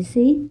themselves, you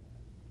see?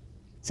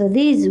 So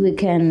these we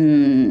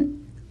can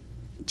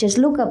just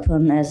look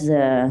upon as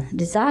a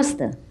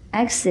disaster,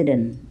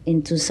 accident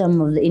into some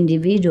of the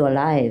individual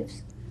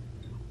lives.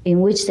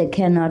 in which they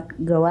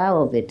cannot grow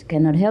out of it,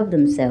 cannot help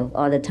themselves,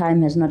 or the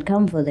time has not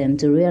come for them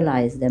to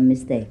realize their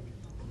mistake.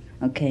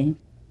 Okay?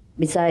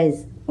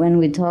 Besides, when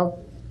we talk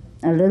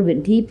a little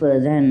bit deeper,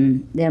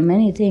 then there are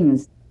many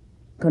things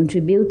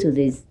contribute to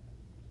these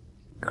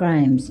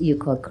crimes you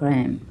call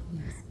crime,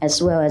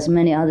 as well as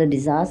many other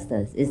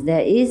disasters.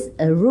 There is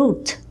a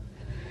root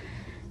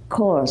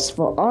cause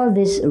for all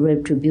this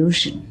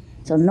retribution.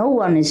 So no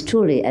one is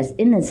truly as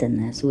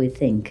innocent as we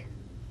think,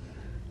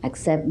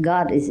 except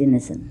God is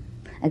innocent,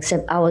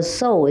 except our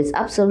soul is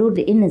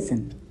absolutely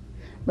innocent.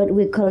 But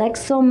we collect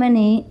so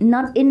many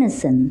not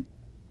innocent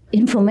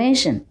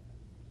information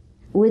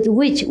with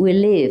which we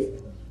live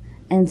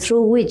and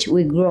through which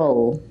we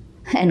grow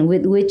and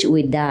with which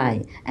we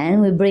die.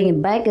 And we bring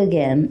it back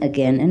again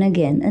and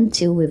again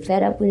until we're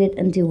fed up with it,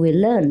 until we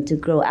learn to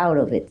grow out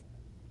of it.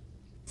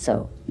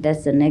 So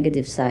that's the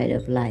negative side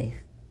of life.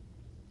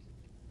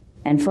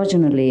 And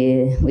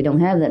fortunately, we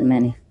don't have that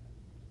many,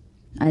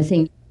 I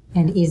think.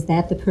 And is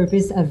that the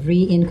purpose of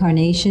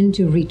reincarnation,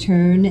 to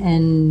return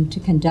and to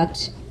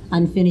conduct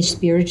unfinished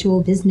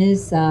spiritual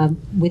business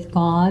with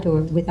God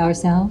or with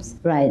ourselves?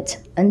 Right.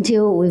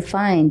 Until we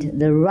find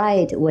the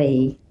right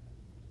way,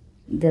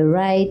 the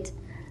right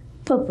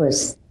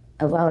purpose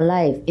of our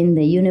life in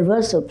the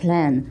universal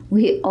plan,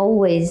 we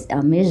always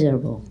are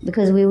miserable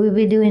because we will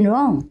be doing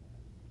wrong.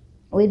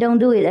 We don't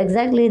do it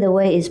exactly the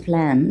way it's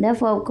planned.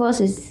 Therefore, of course,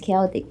 it's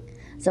chaotic.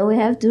 So we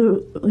have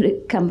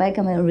to come back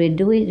and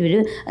redo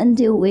it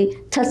until we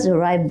touch the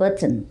right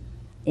button.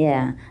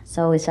 Yeah,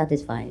 so we're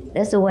satisfied.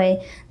 That's the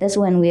way, that's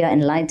when we are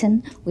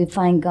enlightened. We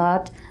find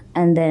God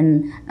and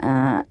then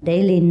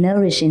daily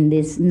nourishing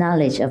this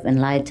knowledge of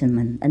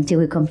enlightenment until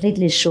we're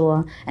completely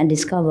sure and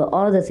discover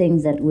all the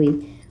things that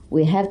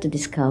we have to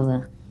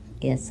discover.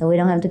 Yes, so we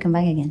don't have to come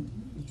back again.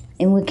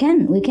 And we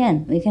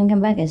can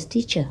come back as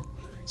teacher,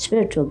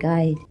 spiritual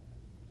guide.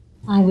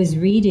 I was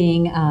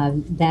reading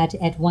that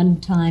at one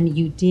time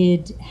you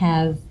did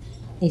have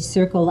a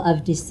circle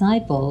of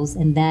disciples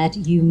and that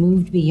you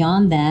moved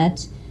beyond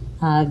that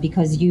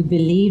because you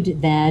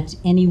believed that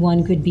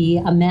anyone could be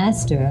a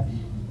master.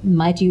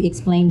 Might you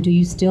explain, do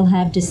you still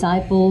have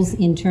disciples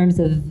in terms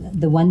of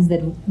the ones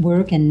that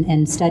work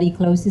and study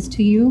closest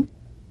to you?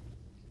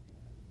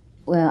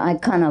 Well, I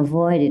can't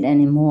avoid it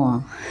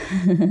anymore.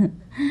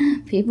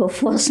 People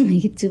force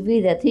me to be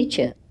their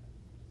teacher.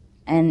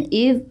 And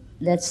if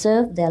that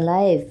serve their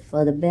life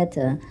for the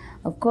better,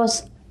 of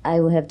course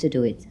I will have to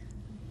do it.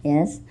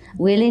 Yes,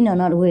 willing or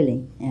not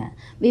willing. Yeah.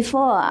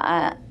 Before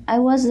I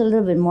was a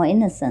little bit more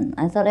innocent.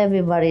 I thought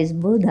everybody is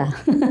Buddha.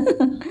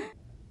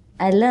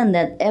 I learned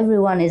that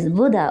everyone is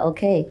Buddha.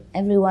 Okay,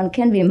 everyone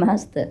can be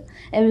master.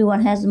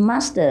 Everyone has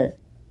master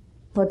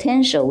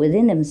potential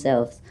within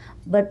themselves.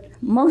 But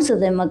most of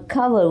them are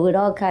covered with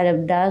all kind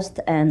of dust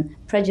and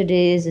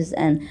prejudices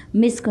and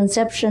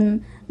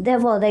misconception.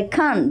 Therefore, they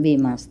can't be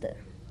master.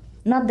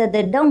 Not that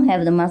they don't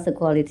have the master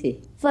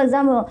quality. For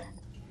example,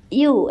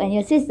 you and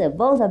your sister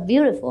both are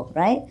beautiful,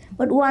 right?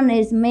 But one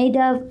is made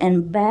up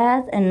and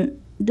bath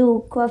and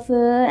do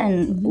coiffure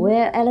and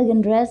wear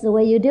elegant dress the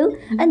way you do,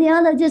 and the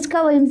other just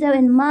cover himself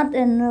in mud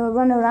and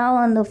run around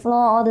on the floor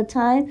all the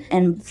time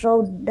and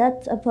throw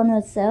dirt upon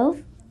herself.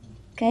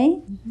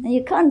 Okay? And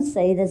you can't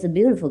say that's a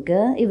beautiful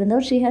girl, even though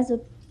she has a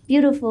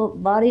beautiful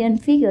body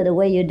and figure the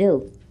way you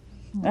do,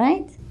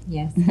 right?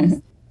 Yes.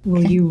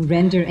 Will you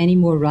render any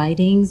more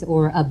writings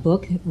or a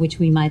book which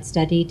we might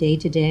study day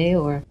to day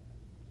or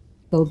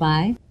go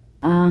by?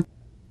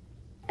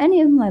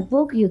 Any of my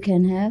book you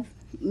can have.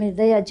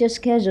 They are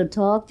just casual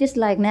talk, just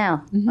like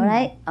now, all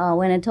right?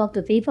 When I talk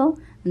to people,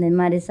 and then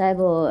my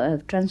disciple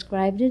have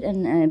transcribed it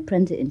and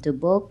print it into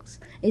books.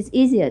 It's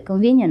easier,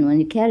 convenient when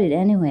you carry it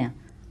anywhere.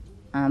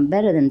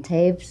 Better than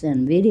tapes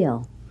and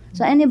video.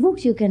 So any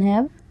books you can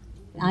have.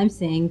 I'm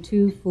saying,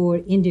 too, for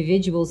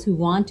individuals who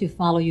want to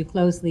follow you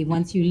closely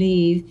once you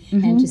leave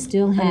and to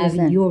still have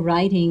your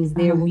writings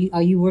there.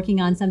 Are you working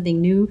on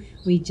something new?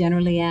 We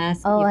generally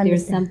ask if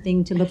there's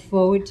something to look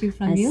forward to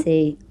from you. I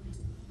see.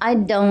 I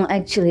don't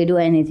actually do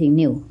anything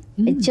new.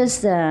 It's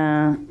just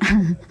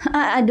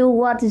I do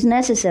what is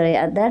necessary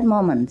at that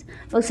moment.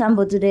 For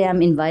example, today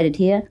I'm invited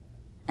here,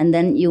 and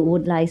then you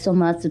would like so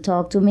much to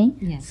talk to me.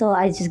 Yes. So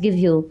I just give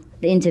you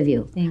the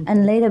interview.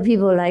 And later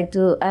people like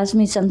to ask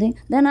me something,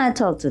 then I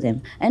talk to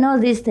them. And all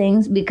these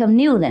things become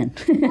new then.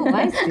 Oh,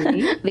 I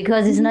see.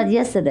 Because it's not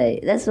yesterday.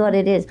 That's what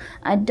it is.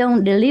 I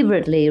don't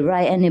deliberately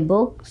write any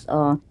books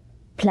or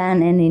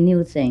plan any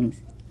new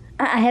things.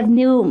 I have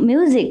new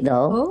music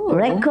though. Oh,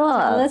 record.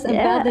 Tell us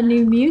about the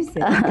new music.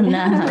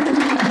 No.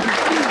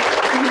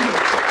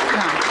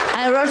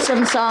 I wrote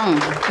some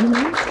songs.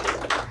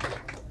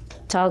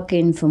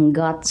 Talking from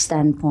God's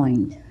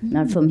standpoint,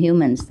 not from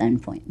human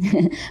standpoint.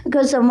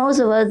 Because most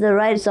of us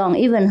write song,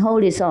 even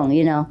holy song,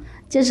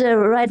 just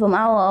write from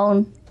our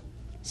own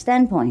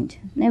standpoint.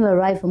 Never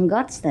write from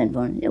God's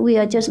standpoint. We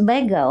are just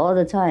beggar all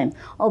the time.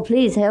 Oh,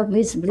 please help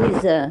me,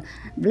 please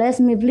bless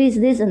me, please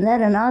this and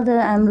that and other.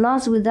 I'm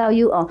lost without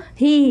you. Oh,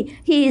 he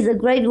is a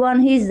great one.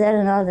 He's that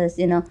and others.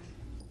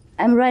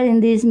 I'm writing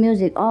this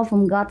music all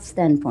from God's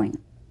standpoint.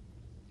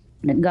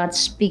 that God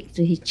speaks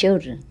to his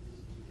children.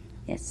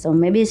 Yes, so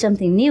maybe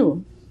something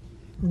new.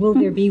 Will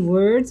there be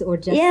words or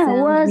just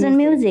sound words and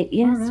music.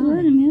 Yes, All right.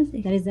 words and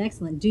music. That is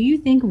excellent. Do you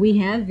think we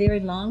have very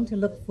long to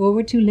look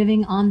forward to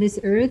living on this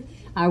earth?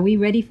 Are we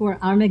ready for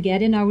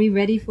Armageddon? Are we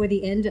ready for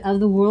the end of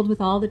the world with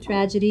all the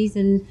tragedies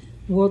and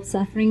world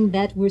suffering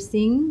that we're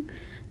seeing?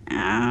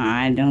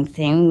 I don't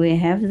think we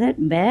have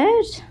that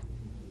bad.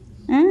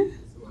 Huh?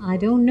 I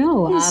don't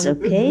know. It's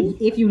okay.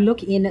 If you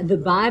look in the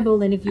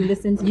Bible and if you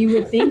listen, you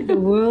would think the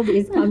world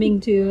is coming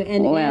to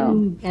an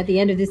end at the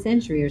end of this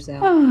century or so.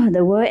 Oh,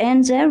 the world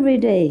ends every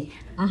day.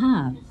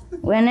 Aha.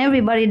 When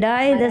everybody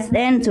dies, that's the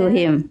end to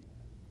him.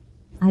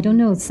 I don't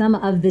know, some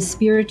of the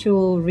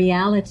spiritual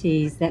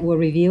realities that were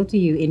revealed to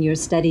you in your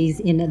studies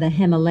in the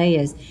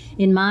Himalayas.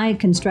 In my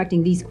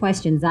constructing these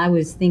questions, I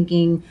was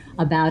thinking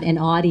about an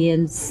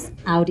audience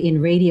out in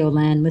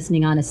Radioland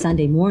listening on a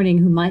Sunday morning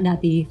who might not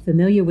be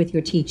familiar with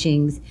your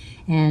teachings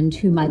and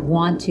who might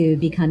want to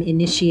become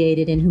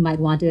initiated and who might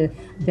want to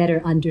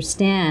better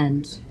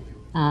understand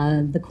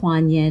the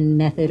Kuan Yin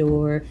method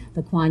or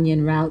the Kuan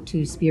Yin route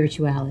to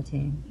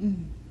spirituality.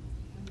 Mm-hmm.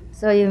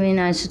 So you mean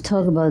I should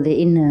talk about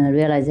the inner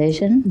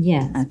realization?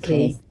 Yes, okay.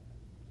 please.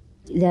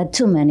 There are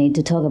too many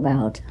to talk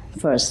about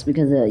first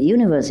because the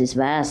universe is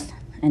vast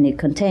and it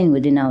contains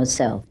within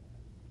ourselves.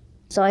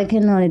 So I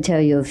can only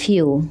tell you a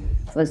few.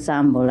 For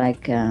example,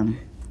 like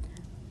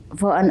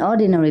for an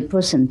ordinary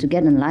person to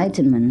get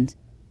enlightenment,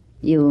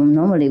 you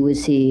normally will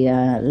see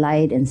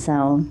light and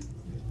sound.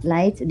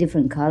 Light,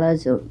 different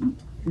colors, or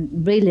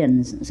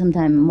brilliance,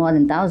 sometimes more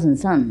than 1,000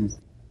 suns.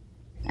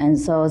 And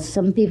so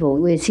some people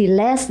will see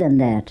less than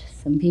that.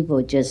 Some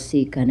people just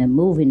see kind of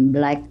moving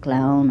black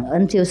cloud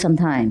until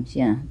sometimes,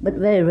 but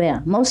very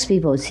rare. Most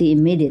people see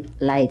immediate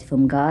light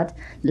from God.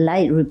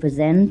 Light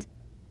represents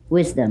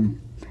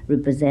wisdom,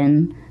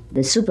 represents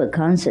the super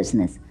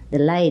consciousness, the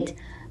light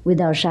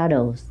without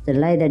shadows, the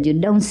light that you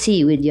don't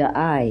see with your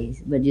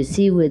eyes, but you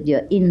see with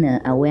your inner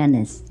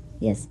awareness.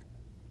 Yes.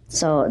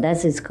 So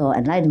that is called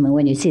enlightenment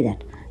when you see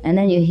that. And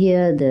then you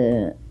hear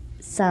the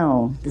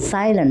sound, the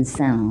silent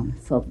sound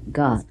from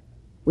God,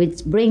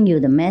 which bring you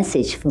the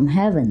message from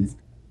heavens.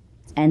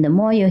 And the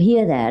more you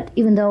hear that,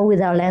 even though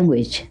without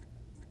language,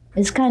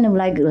 it's kind of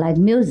like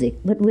music,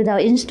 but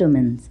without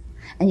instruments.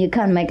 And you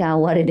can't make out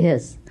what it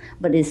is.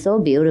 But it's so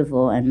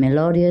beautiful and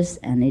melodious,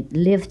 and it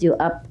lifts you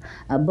up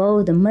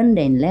above the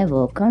mundane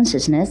level of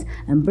consciousness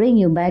and bring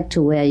you back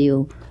to where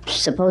you're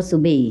supposed to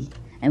be.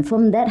 And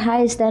from that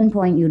high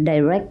standpoint, you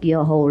direct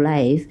your whole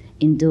life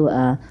into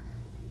a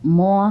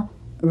more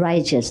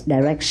righteous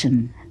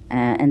direction,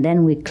 and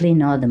then we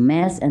clean all the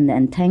mess and the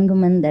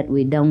entanglement that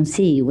we don't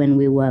see when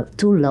we were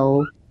too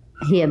low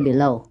here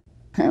below.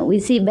 We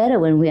see better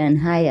when we are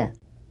higher.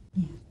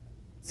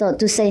 So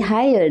to say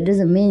higher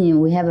doesn't mean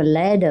we have a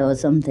ladder or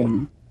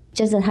something,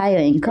 just a higher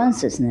in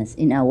consciousness,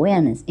 in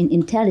awareness, in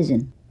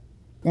intelligence,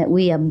 that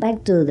we are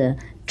back to the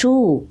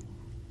true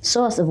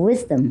source of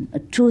wisdom, a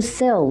true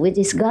self which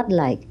is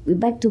godlike. We're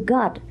back to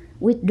God,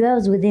 which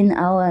dwells within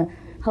our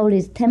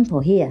holy temple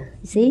here,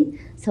 see?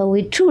 So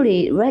we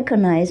truly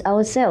recognize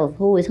ourselves,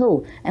 who is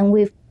who, and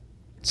we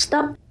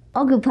stop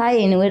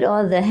occupying with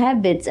all the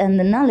habits and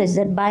the knowledge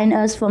that bind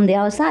us from the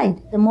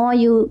outside. The more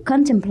you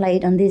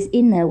contemplate on this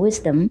inner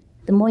wisdom,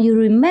 the more you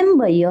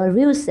remember your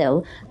real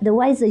self, the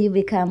wiser you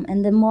become,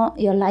 and the more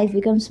your life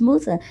becomes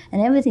smoother,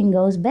 and everything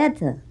goes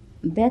better,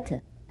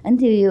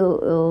 until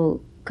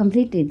you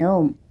completely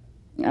know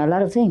a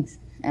lot of things,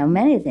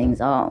 many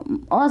things, or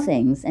all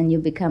things, and you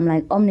become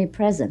like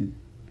omnipresent,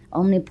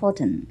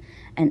 omnipotent.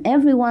 And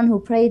everyone who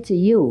prays to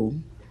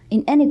you,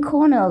 in any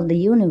corner of the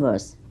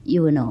universe,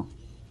 you will know.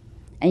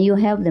 And you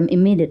help them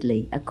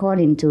immediately,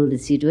 according to the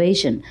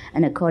situation,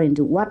 and according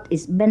to what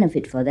is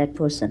benefit for that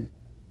person.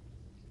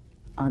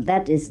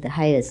 That is the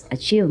highest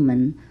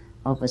achievement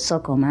of a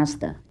so-called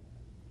master.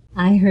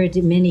 I heard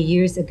many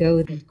years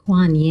ago that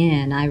Kuan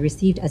Yin, I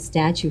received a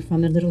statue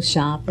from a little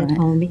shop at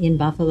home in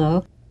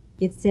Buffalo.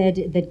 It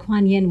said that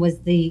Kuan Yin was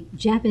the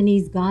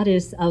Japanese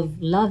goddess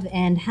of love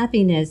and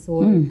happiness,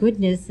 or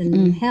goodness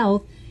and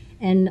health,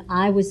 and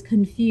I was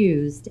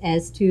confused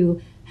as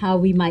to how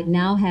we might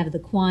now have the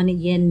Kuan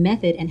Yin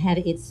method and have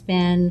it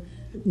span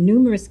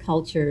numerous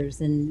cultures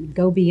and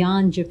go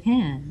beyond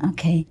Japan.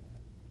 Okay.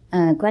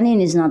 Kuan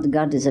Yin is not the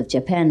goddess of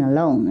Japan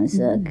alone. It's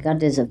a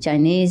goddess of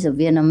Chinese, of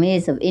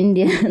Vietnamese, of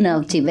Indian,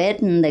 of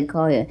Tibetan. They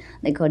call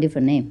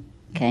different name.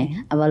 Okay.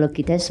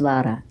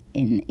 Avalokitesvara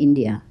in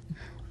India.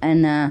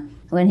 And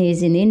when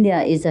he's in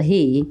India, it's a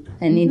he,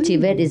 and in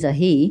Tibet, it's a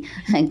he,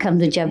 and come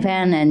to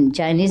Japan, and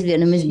Chinese,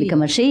 Vietnamese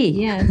become a she.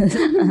 Yes.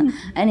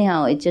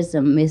 Anyhow, it's just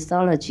a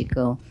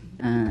mythological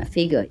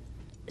figure.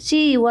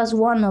 She was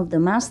one of the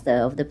master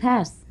of the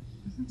past.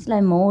 It's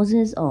like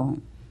Moses or,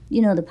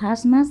 the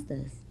past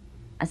masters,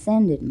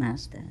 ascended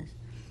masters.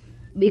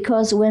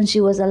 Because when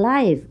she was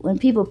alive, when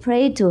people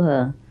prayed to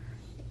her,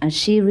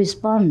 she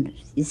responded,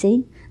 you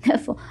see?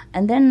 Therefore,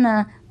 and then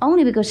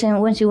only because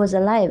when she was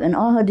alive, and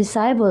all her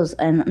disciples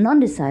and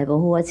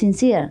non-disciples who were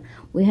sincere,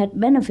 we had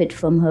benefit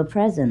from her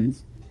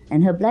presence.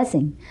 and her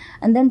blessing.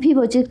 And then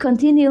people just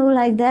continue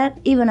like that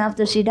even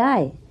after she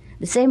died.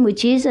 The same with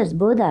Jesus,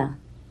 Buddha.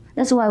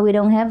 That's why we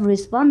don't have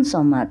response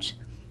so much,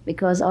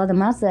 because all the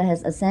master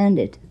has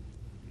ascended.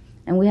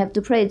 And we have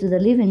to pray to the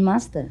living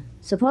master.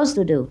 Supposed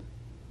to do,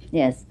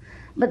 yes.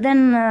 But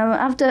then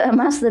after a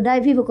master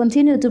died, people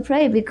continue to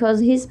pray because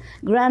his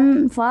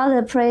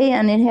grandfather prayed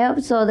and it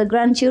helped, so the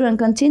grandchildren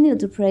continue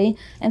to pray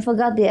and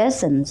forgot the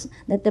essence,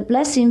 that the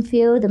blessing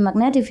field, the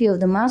magnetic field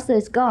of the master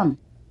is gone.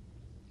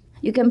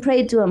 You can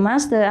pray to a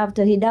master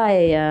after he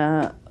died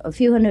a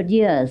few hundred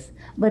years,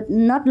 but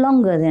not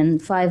longer than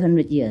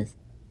 500 years.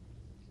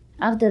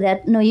 After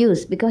that, no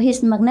use, because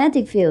his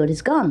magnetic field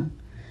is gone.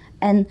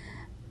 And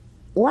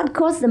what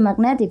caused the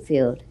magnetic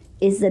field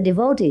is the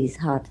devotee's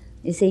heart.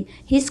 You see,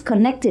 his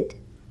connected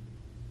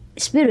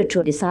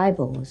spiritual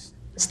disciples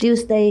still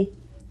stay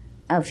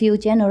a few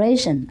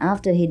generations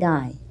after he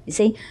died. You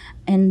see,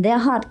 and their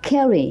heart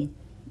carry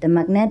the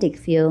magnetic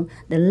field,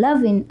 the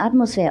loving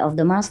atmosphere of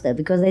the master,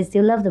 because they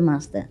still love the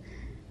master.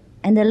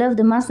 And they love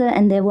the master,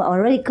 and they were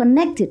already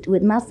connected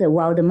with master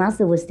while the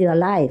master was still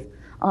alive,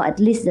 or at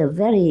least a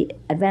very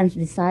advanced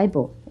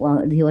disciple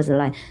while he was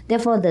alive.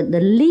 Therefore, the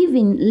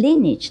living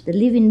lineage, the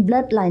living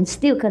bloodline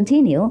still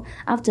continue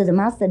after the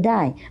master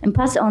died and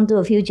pass on to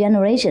a few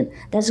generations.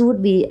 That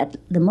would be at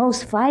the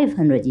most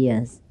 500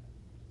 years.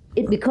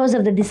 It's because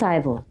of the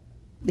disciple,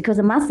 because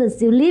the master is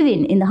still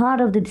living in the heart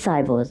of the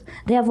disciples.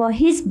 Therefore,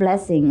 his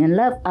blessing and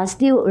love are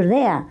still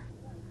there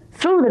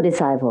through the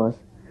disciples.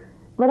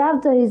 But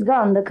after he's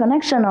gone, the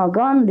connection are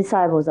gone,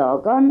 disciples are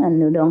gone, and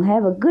you don't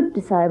have a good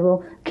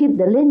disciple, keep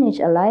the lineage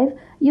alive,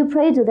 you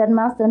pray to that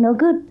master, no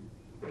good.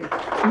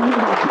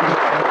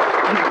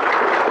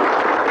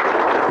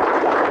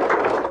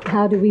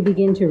 How do we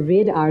begin to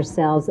rid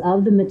ourselves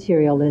of the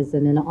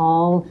materialism and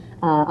all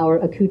our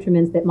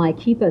accoutrements that might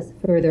keep us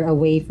further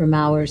away from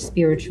our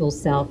spiritual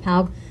self?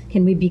 How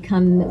can we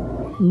become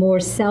more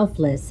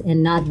selfless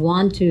and not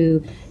want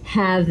to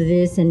have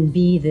this and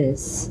be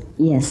this?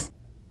 Yes.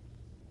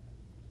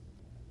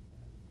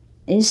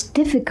 It's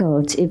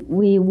difficult if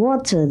we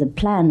water the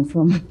plant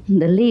from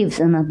the leaves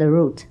and not the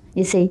root.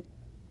 You see,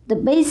 the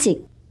basic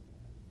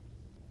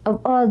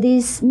of all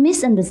these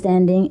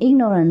misunderstanding,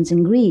 ignorance,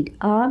 and greed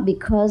are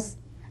because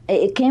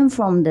it came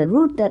from the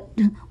root that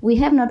we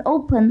have not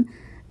opened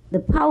the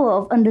power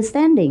of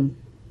understanding.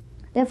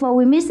 Therefore,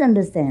 we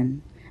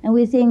misunderstand. And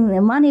we think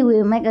the money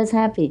will make us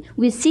happy.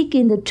 We seek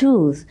in the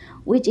truth,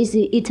 which is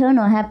the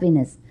eternal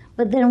happiness.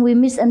 But then we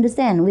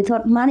misunderstand. We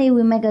thought money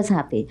will make us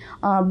happy,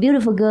 or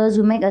beautiful girls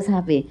will make us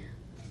happy.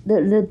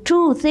 The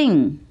true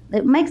thing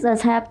that makes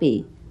us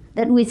happy,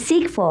 that we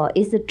seek for,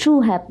 is the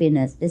true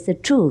happiness, is the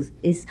truth,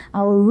 is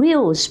our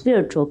real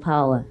spiritual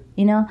power,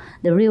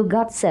 the real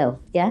God self,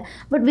 yeah?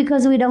 But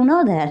because we don't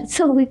know that,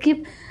 so we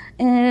keep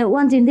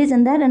wanting this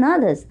and that and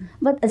others.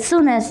 But as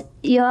soon as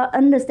your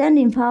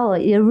understanding power,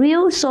 your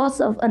real source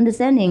of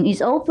understanding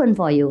is open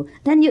for you,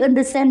 then you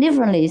understand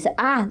differently. You say,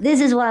 this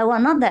is what I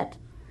want, not that.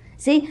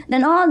 See,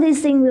 then all these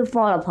things will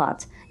fall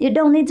apart. You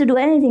don't need to do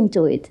anything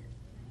to it.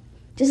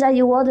 Just like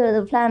you water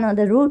the plant or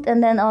the root,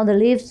 and then all the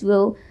leaves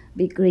will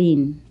be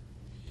green.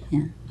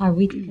 Yeah. Are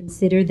we to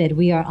consider that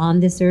we are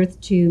on this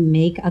earth to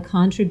make a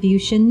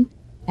contribution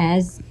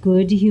as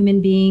good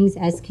human beings,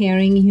 as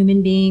caring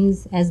human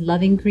beings, as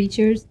loving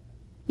creatures?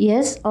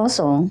 Yes,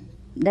 also.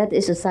 That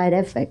is a side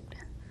effect.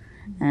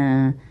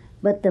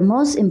 But the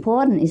most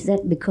important is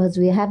that because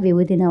we are happy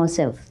within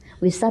ourselves,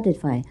 we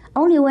satisfy.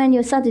 Only when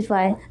you're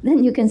satisfied,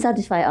 then you can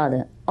satisfy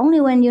others.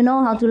 Only when you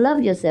know how to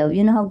love yourself,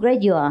 you know how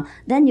great you are,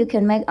 then you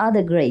can make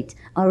others great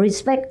or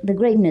respect the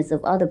greatness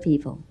of other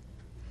people.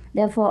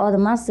 Therefore, all the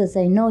masters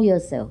say, know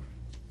yourself.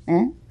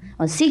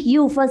 Or seek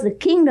you first the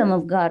kingdom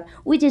of God,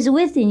 which is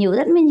within you.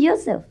 That means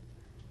yourself.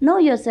 Know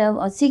yourself,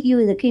 or seek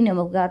you the kingdom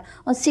of God,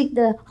 or seek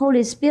the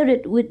Holy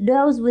Spirit which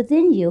dwells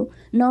within you.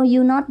 Know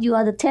you not, you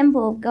are the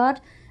temple of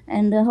God,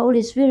 and the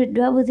Holy Spirit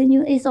dwells within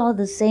you. It's all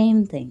the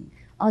same thing.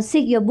 Or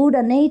seek your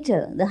Buddha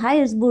nature, the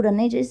highest Buddha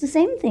nature. It's the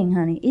same thing,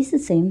 honey. It's the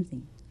same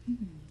thing.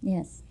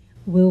 Yes.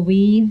 Will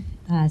we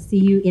see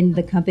you in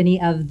the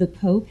company of the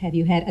Pope? Have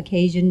you had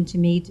occasion to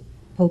meet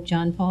Pope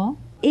John Paul?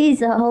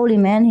 He's a holy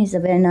man. He's a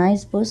very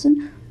nice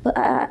person.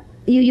 But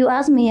you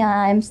asked me,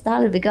 I'm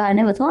startled because I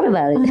never thought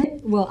about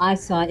it. Well, I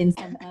saw in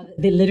some of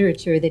the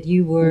literature that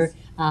you were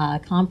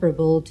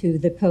comparable to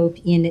the Pope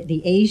in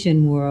the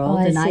Asian world.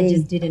 I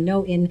just didn't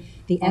know in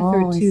the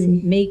effort to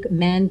make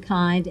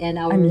mankind and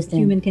our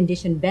human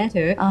condition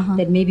better,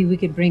 that maybe we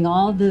could bring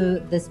all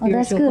the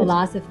spiritual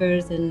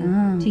philosophers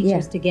and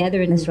teachers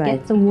together and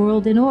get the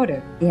world in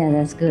order. Yeah,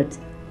 that's good.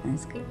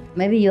 That's good.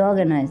 Maybe you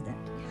organize that.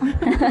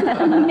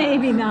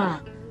 Maybe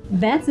not.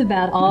 That's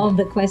about all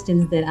the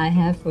questions that I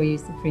have for you,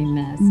 Supreme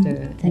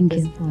Master, at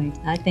this point.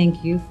 I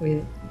thank you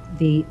for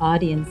the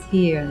audience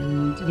here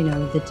and,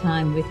 the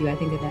time with you. I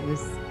think that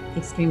was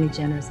extremely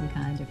generous and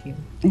kind of you.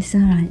 It's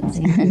all right.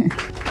 Thank you.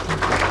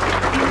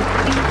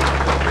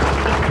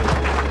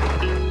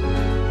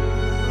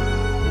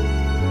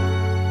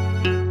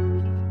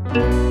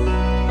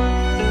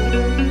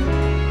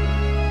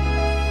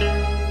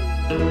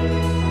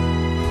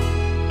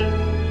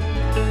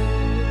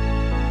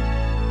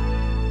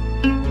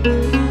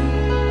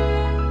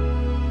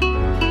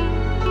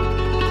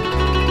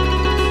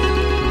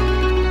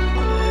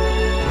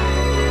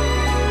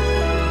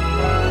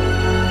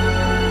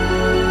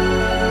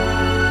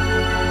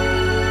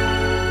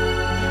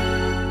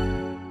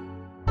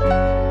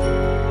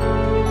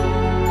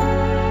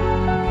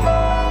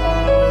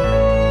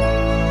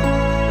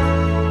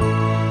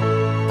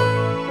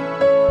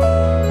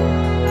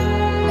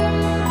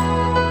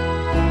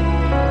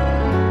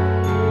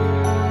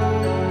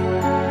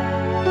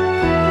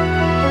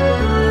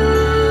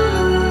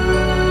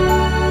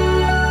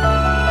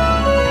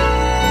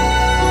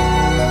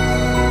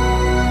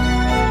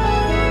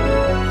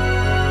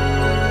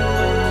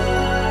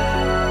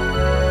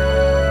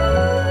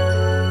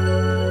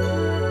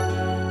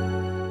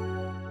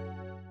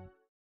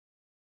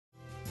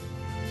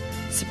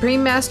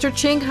 Supreme Master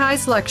Ching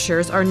Hai's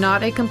lectures are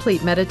not a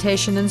complete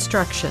meditation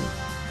instruction.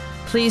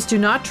 Please do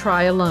not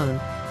try alone.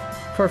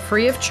 For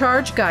free of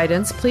charge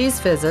guidance,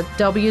 please visit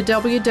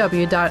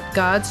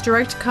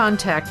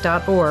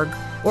www.godsdirectcontact.org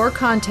or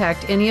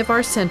contact any of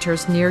our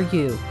centers near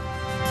you.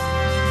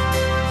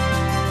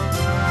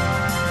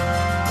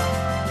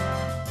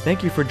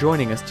 Thank you for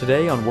joining us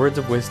today on Words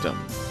of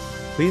Wisdom.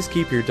 Please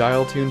keep your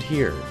dial tuned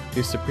here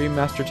to Supreme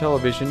Master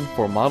Television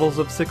for models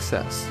of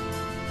success.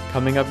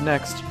 Coming up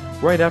next,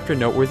 right after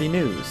noteworthy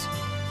news.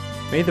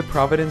 May the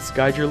Providence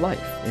guide your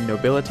life in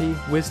nobility,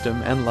 wisdom,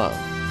 and love.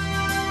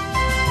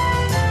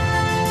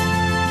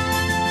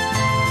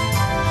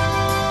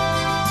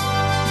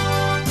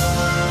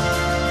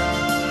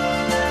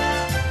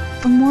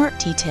 For more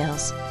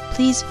details,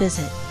 please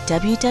visit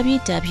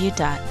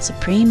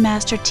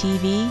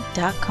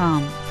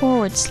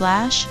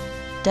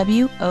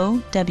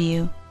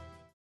www.suprememastertv.com/WOW